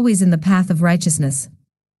walked always in the path of righteousness.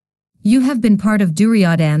 You have been part of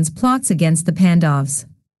Duryodhana's plots against the Pandavas.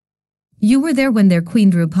 You were there when their queen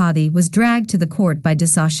Draupadi was dragged to the court by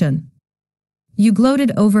Dusaasun. You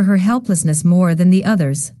gloated over her helplessness more than the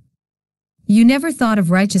others. You never thought of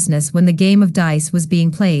righteousness when the game of dice was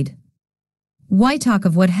being played. Why talk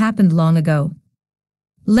of what happened long ago?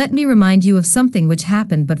 Let me remind you of something which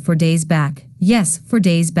happened but 4 days back. Yes, 4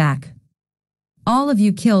 days back. All of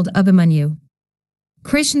you killed Abhimanyu."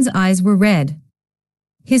 Krishna's eyes were red.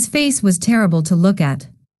 His face was terrible to look at.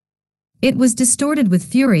 It was distorted with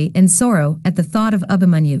fury and sorrow at the thought of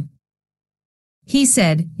Abhimanyu. He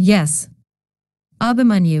said, "Yes.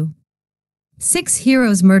 Abhimanyu. 6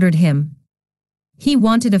 heroes murdered him. He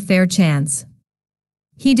wanted a fair chance.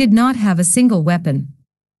 He did not have a single weapon.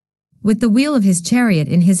 With the wheel of his chariot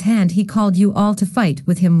in his hand he called you all to fight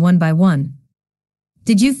with him one by one.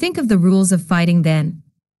 Did you think of the rules of fighting then?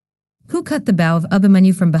 Who cut the bow of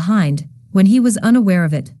Abhimanyu from behind, when he was unaware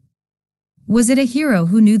of it? Was it a hero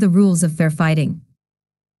who knew the rules of fair fighting?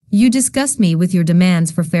 You disgust me with your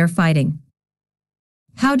demands for fair fighting.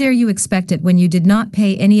 How dare you expect it when you did not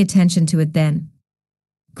pay any attention to it then?"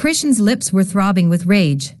 Krishna's lips were throbbing with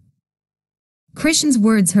rage. Krishna's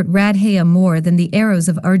words hurt Radhaya more than the arrows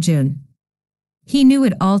of Arjun. He knew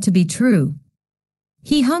it all to be true.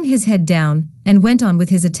 He hung his head down and went on with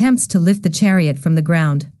his attempts to lift the chariot from the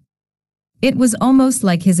ground. It was almost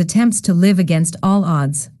like his attempts to live against all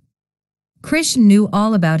odds. Krishna knew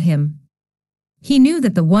all about him. He knew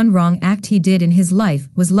that the one wrong act he did in his life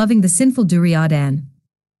was loving the sinful Duryodhana.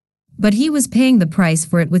 But he was paying the price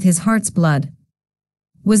for it with his heart's blood.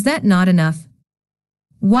 Was that not enough?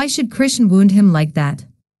 Why should Krishna wound him like that?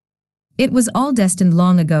 It was all destined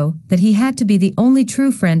long ago that he had to be the only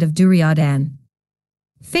true friend of Duryodhana.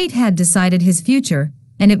 Fate had decided his future,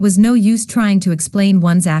 and it was no use trying to explain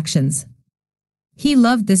one's actions. He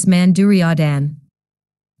loved this man Duryodhana.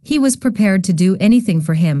 He was prepared to do anything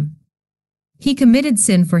for him. He committed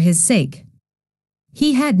sin for his sake.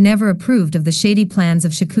 He had never approved of the shady plans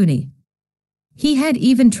of Shakuni. He had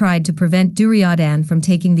even tried to prevent Duryodhan from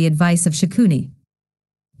taking the advice of Shakuni.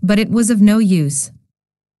 But it was of no use.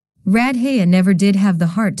 Radhaya never did have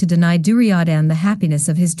the heart to deny Duryodhan the happiness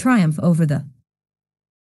of his triumph over the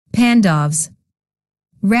Pandavas.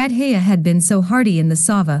 Radhaya had been so hearty in the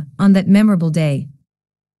Sava on that memorable day.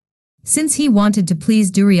 Since he wanted to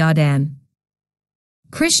please Duryodhan.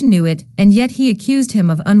 Krishna knew it, and yet he accused him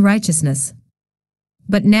of unrighteousness.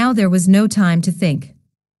 But now there was no time to think.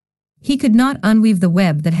 He could not unweave the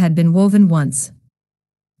web that had been woven once.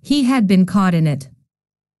 He had been caught in it.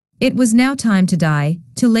 It was now time to die,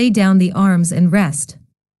 to lay down the arms and rest.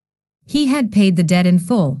 He had paid the debt in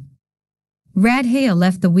full. Radhaya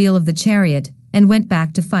left the wheel of the chariot and went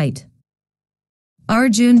back to fight.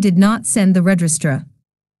 Arjun did not send the Rudrastra.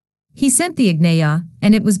 He sent the Agneya,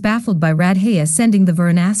 and it was baffled by Radhaya sending the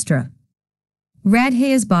Varunastra.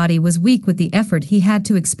 Radhaya's body was weak with the effort he had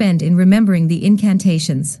to expend in remembering the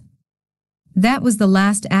incantations. That was the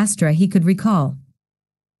last astra he could recall.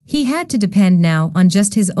 He had to depend now on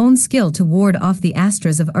just his own skill to ward off the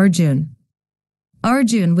astras of Arjun.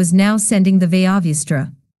 Arjun was now sending the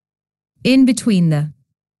Vayavyastra. In between the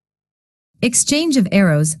exchange of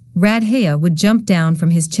arrows, Radhaya would jump down from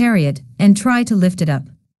his chariot and try to lift it up.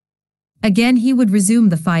 Again he would resume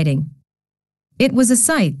the fighting. It was a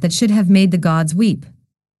sight that should have made the gods weep.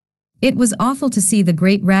 It was awful to see the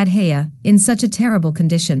great Radhaya in such a terrible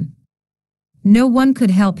condition. No one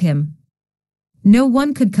could help him. No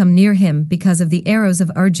one could come near him because of the arrows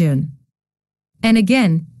of Arjun. And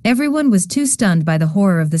again, everyone was too stunned by the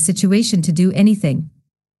horror of the situation to do anything.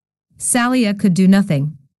 Salya could do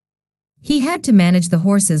nothing. He had to manage the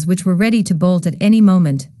horses which were ready to bolt at any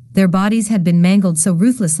moment. Their bodies had been mangled so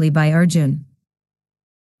ruthlessly by Arjun.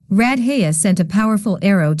 Radhaya sent a powerful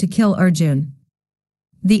arrow to kill Arjun.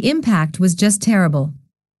 The impact was just terrible.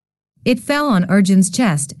 It fell on Arjun's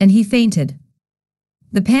chest and he fainted.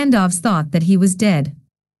 The Pandavas thought that he was dead.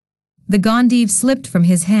 The Gandiv slipped from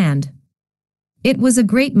his hand. It was a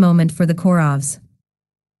great moment for the Kauravas.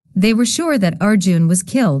 They were sure that Arjun was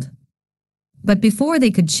killed. But before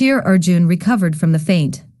they could cheer, Arjun recovered from the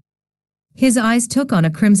faint. His eyes took on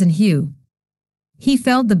a crimson hue. He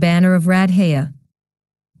felled the banner of Radhaya.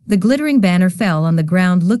 The glittering banner fell on the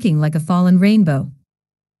ground looking like a fallen rainbow.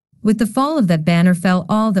 With the fall of that banner fell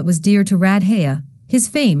all that was dear to Radhaya, his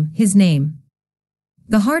fame, his name.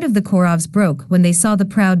 The heart of the Kauravas broke when they saw the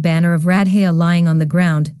proud banner of Radhaya lying on the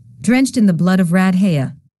ground, drenched in the blood of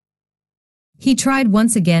Radhaya. He tried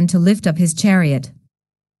once again to lift up his chariot.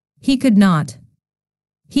 He could not.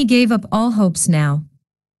 He gave up all hopes now.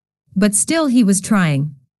 But still he was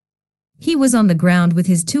trying. He was on the ground with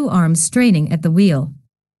his two arms straining at the wheel.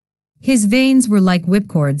 His veins were like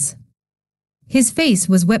whipcords. His face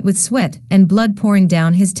was wet with sweat and blood pouring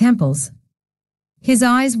down his temples. His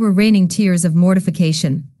eyes were raining tears of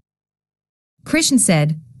mortification. Krishna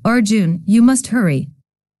said, "Arjun, you must hurry.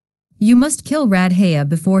 You must kill Radhaya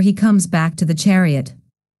before he comes back to the chariot."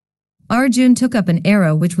 Arjun took up an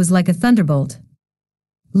arrow which was like a thunderbolt.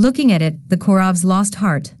 Looking at it, the Kauravas lost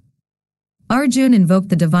heart. Arjun invoked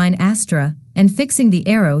the divine astra, and fixing the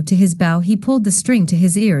arrow to his bow he pulled the string to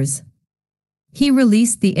his ears. He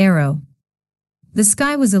released the arrow. The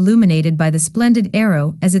sky was illuminated by the splendid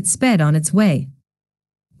arrow as it sped on its way.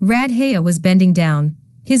 Radhaya was bending down.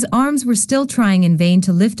 His arms were still trying in vain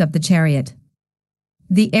to lift up the chariot.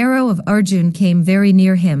 The arrow of Arjun came very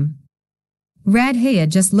near him. Radhaya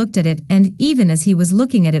just looked at it, and even as he was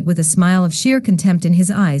looking at it with a smile of sheer contempt in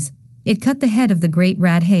his eyes, it cut the head of the great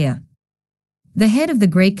Radhaya. The head of the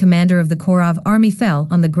great commander of the Kaurav army fell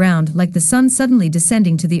on the ground like the sun suddenly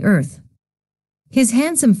descending to the earth. His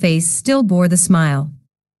handsome face still bore the smile.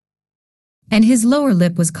 And his lower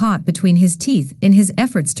lip was caught between his teeth in his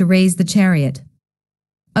efforts to raise the chariot.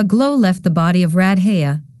 A glow left the body of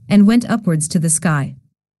Radhaya and went upwards to the sky.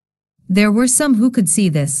 There were some who could see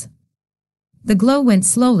this. The glow went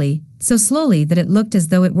slowly, so slowly that it looked as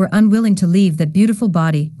though it were unwilling to leave that beautiful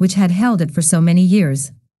body which had held it for so many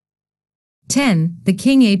years. 10. The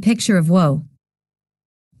king, a picture of woe.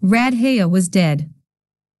 Radhaya was dead.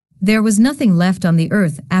 There was nothing left on the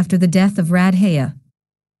earth after the death of Radhaya.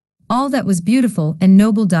 All that was beautiful and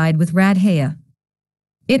noble died with Radhaya.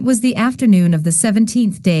 It was the afternoon of the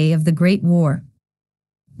 17th day of the Great War.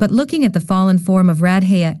 But looking at the fallen form of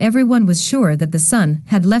Radhaya, everyone was sure that the sun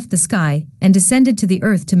had left the sky and descended to the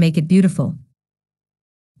earth to make it beautiful.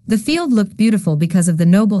 The field looked beautiful because of the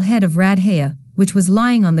noble head of Radhaya, which was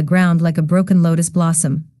lying on the ground like a broken lotus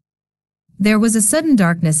blossom. There was a sudden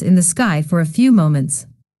darkness in the sky for a few moments.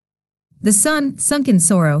 The sun, sunk in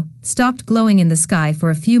sorrow, stopped glowing in the sky for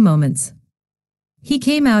a few moments. He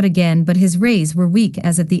came out again, but his rays were weak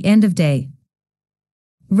as at the end of day.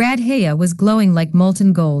 Radhaya was glowing like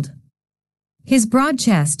molten gold. His broad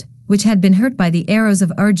chest, which had been hurt by the arrows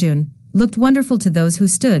of Arjun, looked wonderful to those who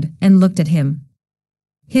stood and looked at him.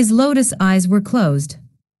 His lotus eyes were closed.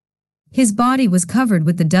 His body was covered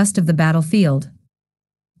with the dust of the battlefield.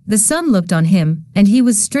 The sun looked on him, and he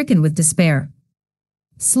was stricken with despair.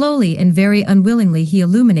 Slowly and very unwillingly he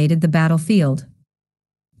illuminated the battlefield.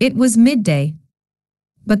 It was midday.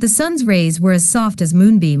 But the sun's rays were as soft as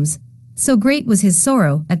moonbeams, so great was his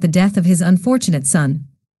sorrow at the death of his unfortunate son.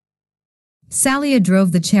 Salya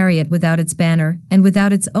drove the chariot without its banner and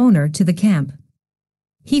without its owner to the camp.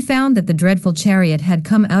 He found that the dreadful chariot had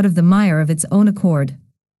come out of the mire of its own accord.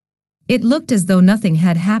 It looked as though nothing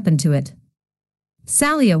had happened to it.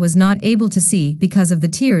 Salya was not able to see because of the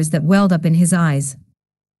tears that welled up in his eyes.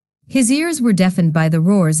 His ears were deafened by the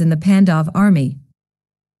roars in the Pandav army.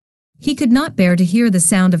 He could not bear to hear the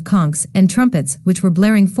sound of conchs and trumpets which were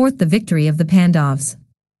blaring forth the victory of the Pandavs.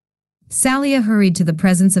 Salya hurried to the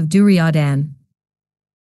presence of Duryodhan.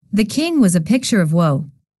 The king was a picture of woe.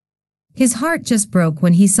 His heart just broke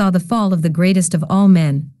when he saw the fall of the greatest of all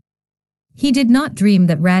men. He did not dream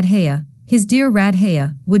that Radhaya, his dear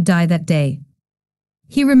Radhaya, would die that day.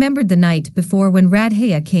 He remembered the night before when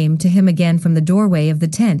Radhaya came to him again from the doorway of the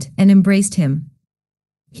tent and embraced him.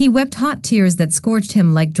 He wept hot tears that scorched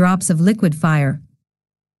him like drops of liquid fire.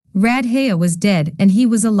 Radhaya was dead and he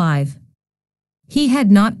was alive. He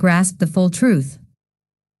had not grasped the full truth.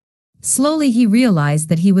 Slowly he realized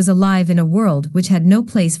that he was alive in a world which had no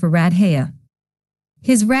place for Radhaya.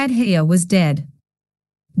 His Radhaya was dead.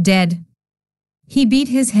 Dead. He beat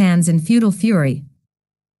his hands in futile fury.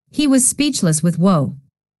 He was speechless with woe.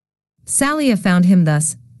 Salya found him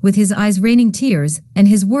thus, with his eyes raining tears and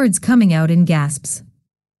his words coming out in gasps.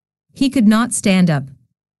 He could not stand up.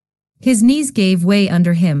 His knees gave way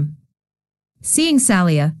under him. Seeing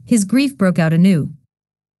Salya, his grief broke out anew.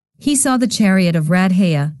 He saw the chariot of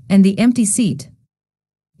Radhaya and the empty seat.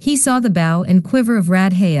 He saw the bow and quiver of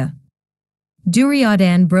Radhaya.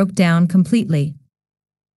 Duryodhan broke down completely.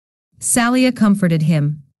 Salya comforted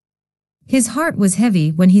him. His heart was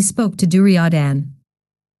heavy when he spoke to Duryodhan.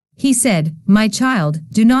 He said, "My child,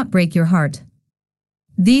 do not break your heart.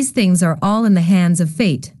 These things are all in the hands of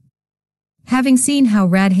fate. Having seen how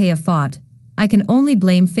Radhaya fought, I can only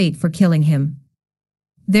blame fate for killing him.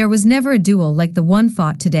 There was never a duel like the one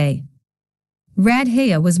fought today.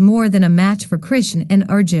 Radhaya was more than a match for Krishna and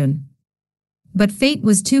Arjun. But fate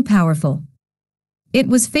was too powerful. It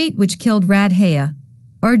was fate which killed Radhaya.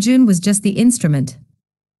 Arjun was just the instrument.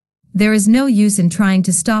 There is no use in trying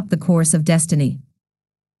to stop the course of destiny."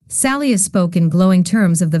 Salya spoke in glowing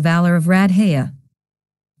terms of the valor of Radhaya.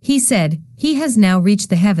 He said, "He has now reached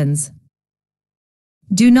the heavens.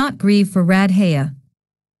 Do not grieve for Radhaya.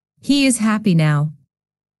 He is happy now.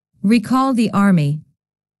 Recall the army.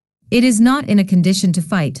 It is not in a condition to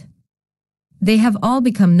fight. They have all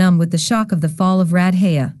become numb with the shock of the fall of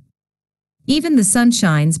Radhaya. Even the sun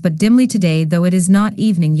shines but dimly today, though it is not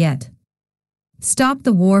evening yet. Stop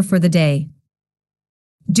the war for the day."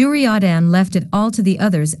 Duryodhan left it all to the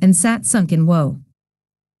others and sat sunk in woe.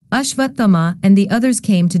 Ashvathama and the others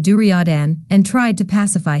came to Duryodhan and tried to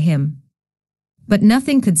pacify him. But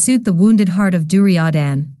nothing could soothe the wounded heart of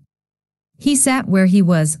Duryodhan. He sat where he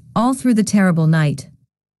was, all through the terrible night.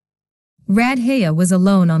 Radhaya was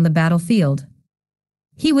alone on the battlefield.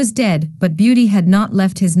 He was dead, but beauty had not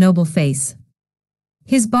left his noble face.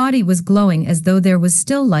 His body was glowing as though there was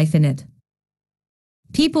still life in it.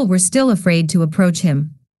 People were still afraid to approach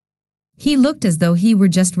him. He looked as though he were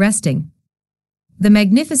just resting. The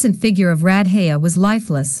magnificent figure of Radhaya was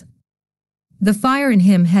lifeless. The fire in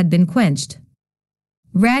him had been quenched.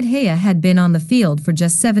 Radhaya had been on the field for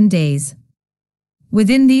just 7 days.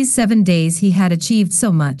 Within these 7 days he had achieved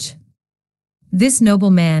so much. This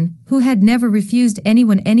noble man, who had never refused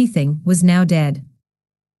anyone anything, was now dead.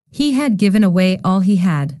 He had given away all he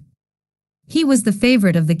had. He was the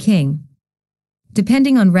favorite of the king.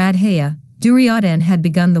 Depending on Radhaya, Duryodhan had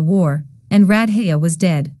begun the war, and Radhaya was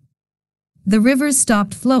dead. The rivers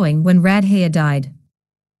stopped flowing when Radhaya died.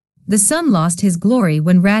 The sun lost his glory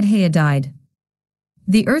when Radhaya died.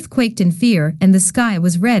 The earth quaked in fear and the sky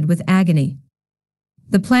was red with agony.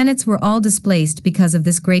 The planets were all displaced because of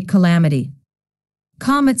this great calamity.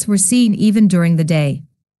 Comets were seen even during the day.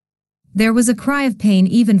 There was a cry of pain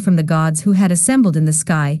even from the gods who had assembled in the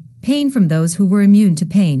sky, pain from those who were immune to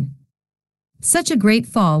pain. Such a great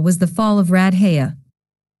fall was the fall of Radhaya.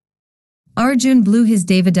 Arjun blew his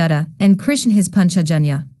Devadatta and Krishna his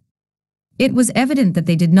Panchajanya. It was evident that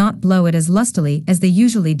they did not blow it as lustily as they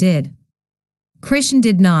usually did. Krishna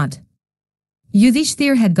did not.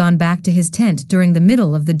 Yudhishthir had gone back to his tent during the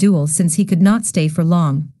middle of the duel since he could not stay for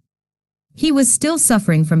long. He was still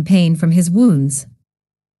suffering from pain from his wounds.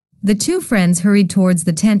 The two friends hurried towards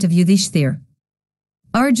the tent of Yudhishthir.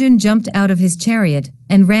 Arjun jumped out of his chariot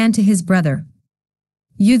and ran to his brother.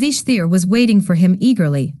 Yudhishthir was waiting for him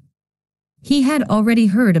eagerly. He had already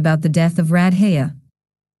heard about the death of Radhaya.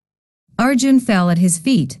 Arjun fell at his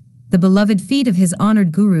feet, the beloved feet of his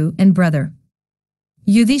honored guru and brother.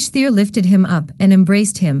 Yudhishthir lifted him up and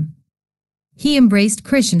embraced him. He embraced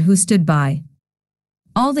Krishna, who stood by.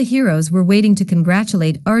 All the heroes were waiting to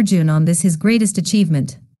congratulate Arjun on this, his greatest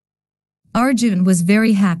achievement. Arjun was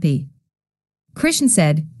very happy. Krishna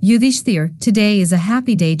said, "Yudhishthir, today is a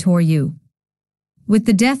happy day for you. With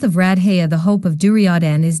the death of Radhaya, the hope of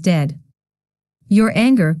Duryodhana is dead. Your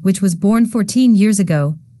anger, which was born 14 years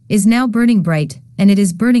ago, is now burning bright, and it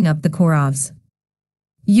is burning up the Kauravas.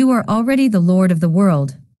 You are already the lord of the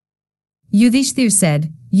world." Yudhishthir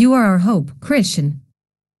said, "You are our hope, Krishna.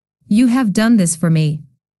 You have done this for me.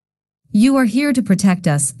 You are here to protect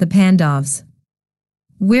us, the Pandavas.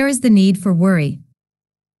 Where is the need for worry?"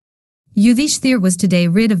 Yudhishthir was today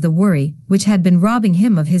rid of the worry which had been robbing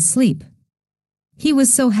him of his sleep. He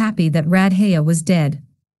was so happy that Radhaya was dead.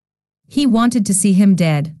 He wanted to see him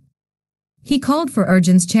dead. He called for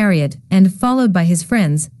Arjun's chariot and, followed by his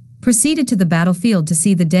friends, proceeded to the battlefield to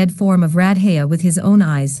see the dead form of Radhaya with his own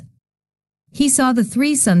eyes. He saw the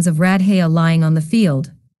three sons of Radhaya lying on the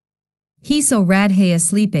field. He saw Radhaya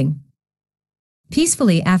sleeping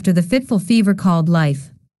peacefully after the fitful fever called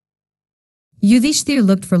life. Yudhishthir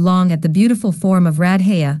looked for long at the beautiful form of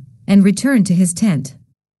Radhaya and returned to his tent.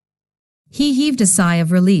 He heaved a sigh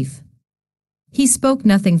of relief. He spoke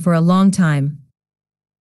nothing for a long time.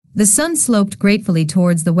 The sun sloped gratefully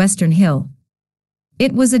towards the western hill.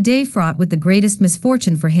 It was a day fraught with the greatest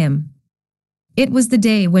misfortune for him. It was the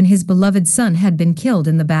day when his beloved son had been killed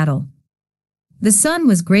in the battle. The sun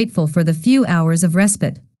was grateful for the few hours of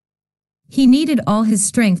respite. He needed all his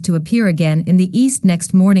strength to appear again in the east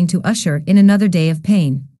next morning to usher in another day of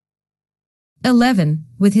pain. 11.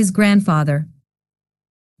 With his grandfather.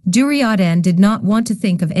 Duryodhana did not want to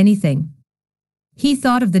think of anything. He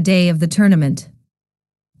thought of the day of the tournament.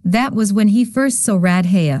 That was when he first saw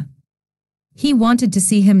Radhaya. He wanted to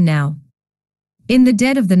see him now. In the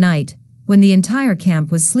dead of the night, when the entire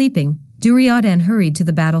camp was sleeping, Duryodhana hurried to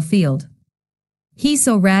the battlefield. He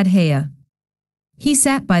saw Radhaya. He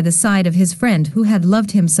sat by the side of his friend who had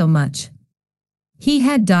loved him so much. He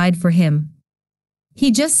had died for him.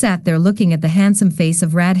 He just sat there looking at the handsome face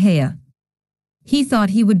of Radhaya. He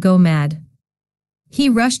thought he would go mad. He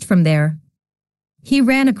rushed from there. He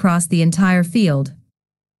ran across the entire field.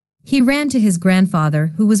 He ran to his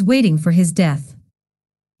grandfather who was waiting for his death.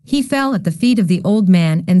 He fell at the feet of the old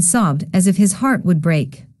man and sobbed as if his heart would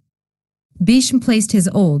break. Bhishma placed his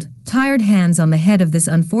old, tired hands on the head of this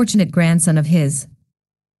unfortunate grandson of his.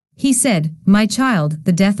 He said, "My child,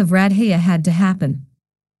 the death of Radhaya had to happen.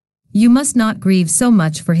 You must not grieve so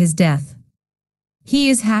much for his death. He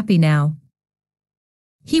is happy now.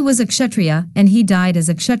 He was a Kshatriya and he died as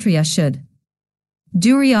a Kshatriya should."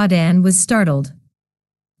 Duryodhana was startled.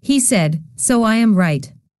 He said, "So I am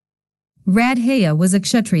right. Radhaya was a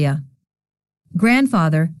Kshatriya.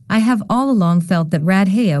 Grandfather, I have all along felt that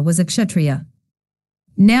Radhaya was a Kshatriya.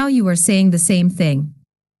 Now you are saying the same thing.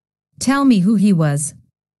 Tell me who he was.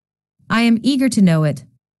 I am eager to know it.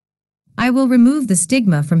 I will remove the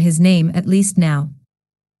stigma from his name at least now.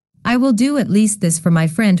 I will do at least this for my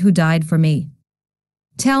friend who died for me.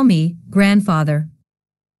 Tell me, grandfather."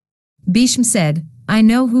 Bhishma said, "I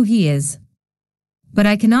know who he is. But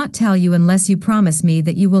I cannot tell you unless you promise me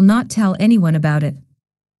that you will not tell anyone about it.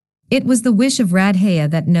 It was the wish of Radhaya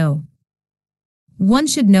that no one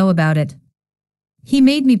should know about it. He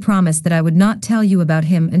made me promise that I would not tell you about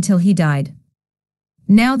him until he died.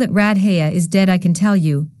 Now that Radhaya is dead I can tell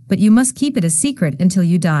you, but you must keep it a secret until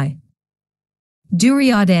you die."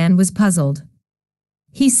 Duryodhana was puzzled.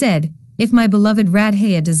 He said, "If my beloved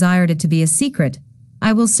Radhaya desired it to be a secret,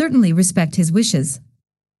 I will certainly respect his wishes.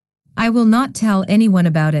 I will not tell anyone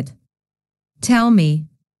about it. Tell me."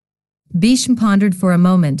 Bhishma pondered for a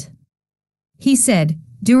moment. He said,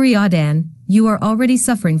 "Duryodhana, you are already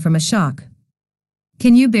suffering from a shock.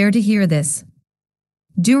 Can you bear to hear this?"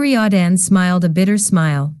 Duryodhana smiled a bitter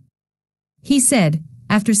smile. He said,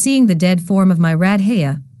 "After seeing the dead form of my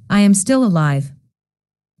Radhaya, I am still alive.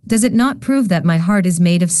 Does it not prove that my heart is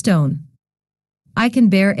made of stone? I can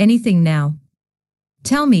bear anything now.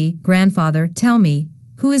 Tell me, grandfather, tell me,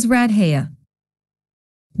 who is Radhaya?"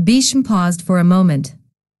 Bhishma paused for a moment.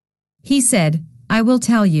 He said, I will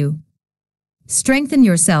tell you. Strengthen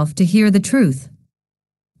yourself to hear the truth.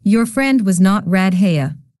 Your friend was not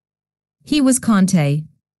Radhaya. He was Kante.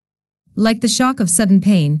 Like the shock of sudden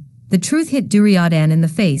pain, the truth hit Duryodhan in the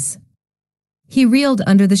face. He reeled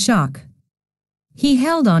under the shock. He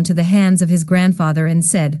held on to the hands of his grandfather and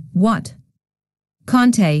said, What?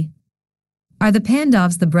 Kante? Are the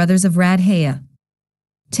Pandavas the brothers of Radhaya?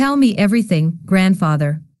 Tell me everything,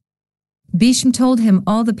 grandfather. Bhishma told him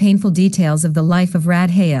all the painful details of the life of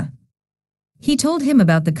Radhaya. He told him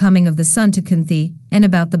about the coming of the sun to Kunti and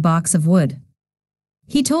about the box of wood.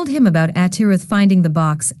 He told him about Atiruth finding the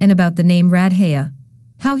box and about the name Radhaya,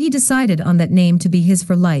 how he decided on that name to be his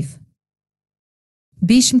for life.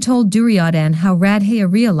 Bhishma told Duryodhan how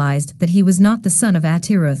Radhaya realized that he was not the son of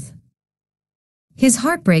Atiruth. His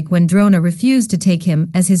heartbreak when Drona refused to take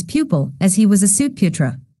him as his pupil as he was a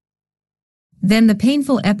Sutputra. Then the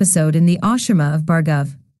painful episode in the ashrama of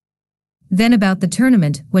Bhargav. Then about the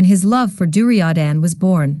tournament when his love for Duryodhan was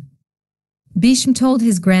born. Bhishma told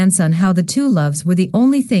his grandson how the two loves were the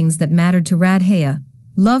only things that mattered to Radhaya,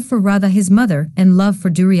 love for Radha his mother and love for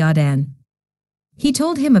Duryodhan. He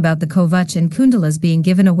told him about the Kovach and Kundalas being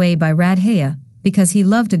given away by Radhaya because he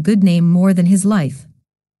loved a good name more than his life.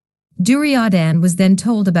 Duryodhan was then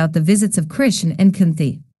told about the visits of Krishna and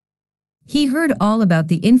Kunti. He heard all about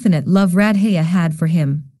the infinite love Radhaya had for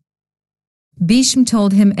him. Bhishma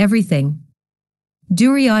told him everything.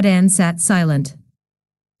 Duryodhan sat silent.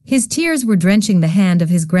 His tears were drenching the hand of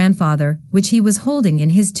his grandfather, which he was holding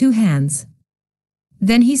in his two hands.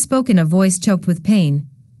 Then he spoke in a voice choked with pain.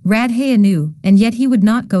 Radhaya knew, and yet he would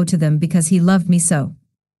not go to them because he loved me so.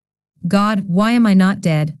 God, why am I not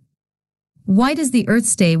dead? Why does the earth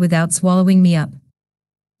stay without swallowing me up?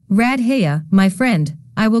 Radhaya, my friend,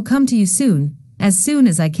 I will come to you soon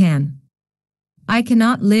as I can. I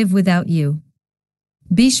cannot live without you.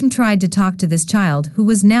 Bhishma tried to talk to this child who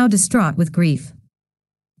was now distraught with grief.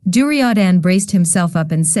 Duryodhan braced himself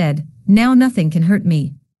up and said, Now nothing can hurt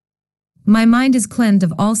me. My mind is cleansed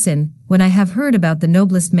of all sin when I have heard about the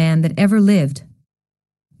noblest man that ever lived.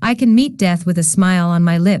 I can meet death with a smile on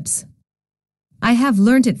my lips. I have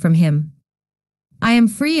learnt it from him. I am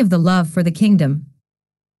free of the love for the kingdom.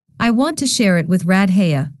 I want to share it with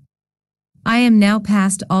Radhaya. I am now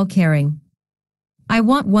past all caring. I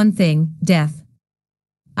want one thing, death.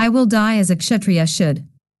 I will die as a Kshatriya should.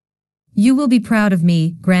 You will be proud of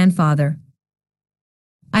me, grandfather.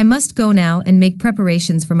 I must go now and make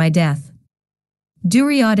preparations for my death.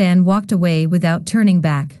 Duryodhan walked away without turning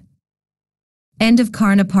back. End of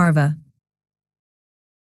Karna Parva.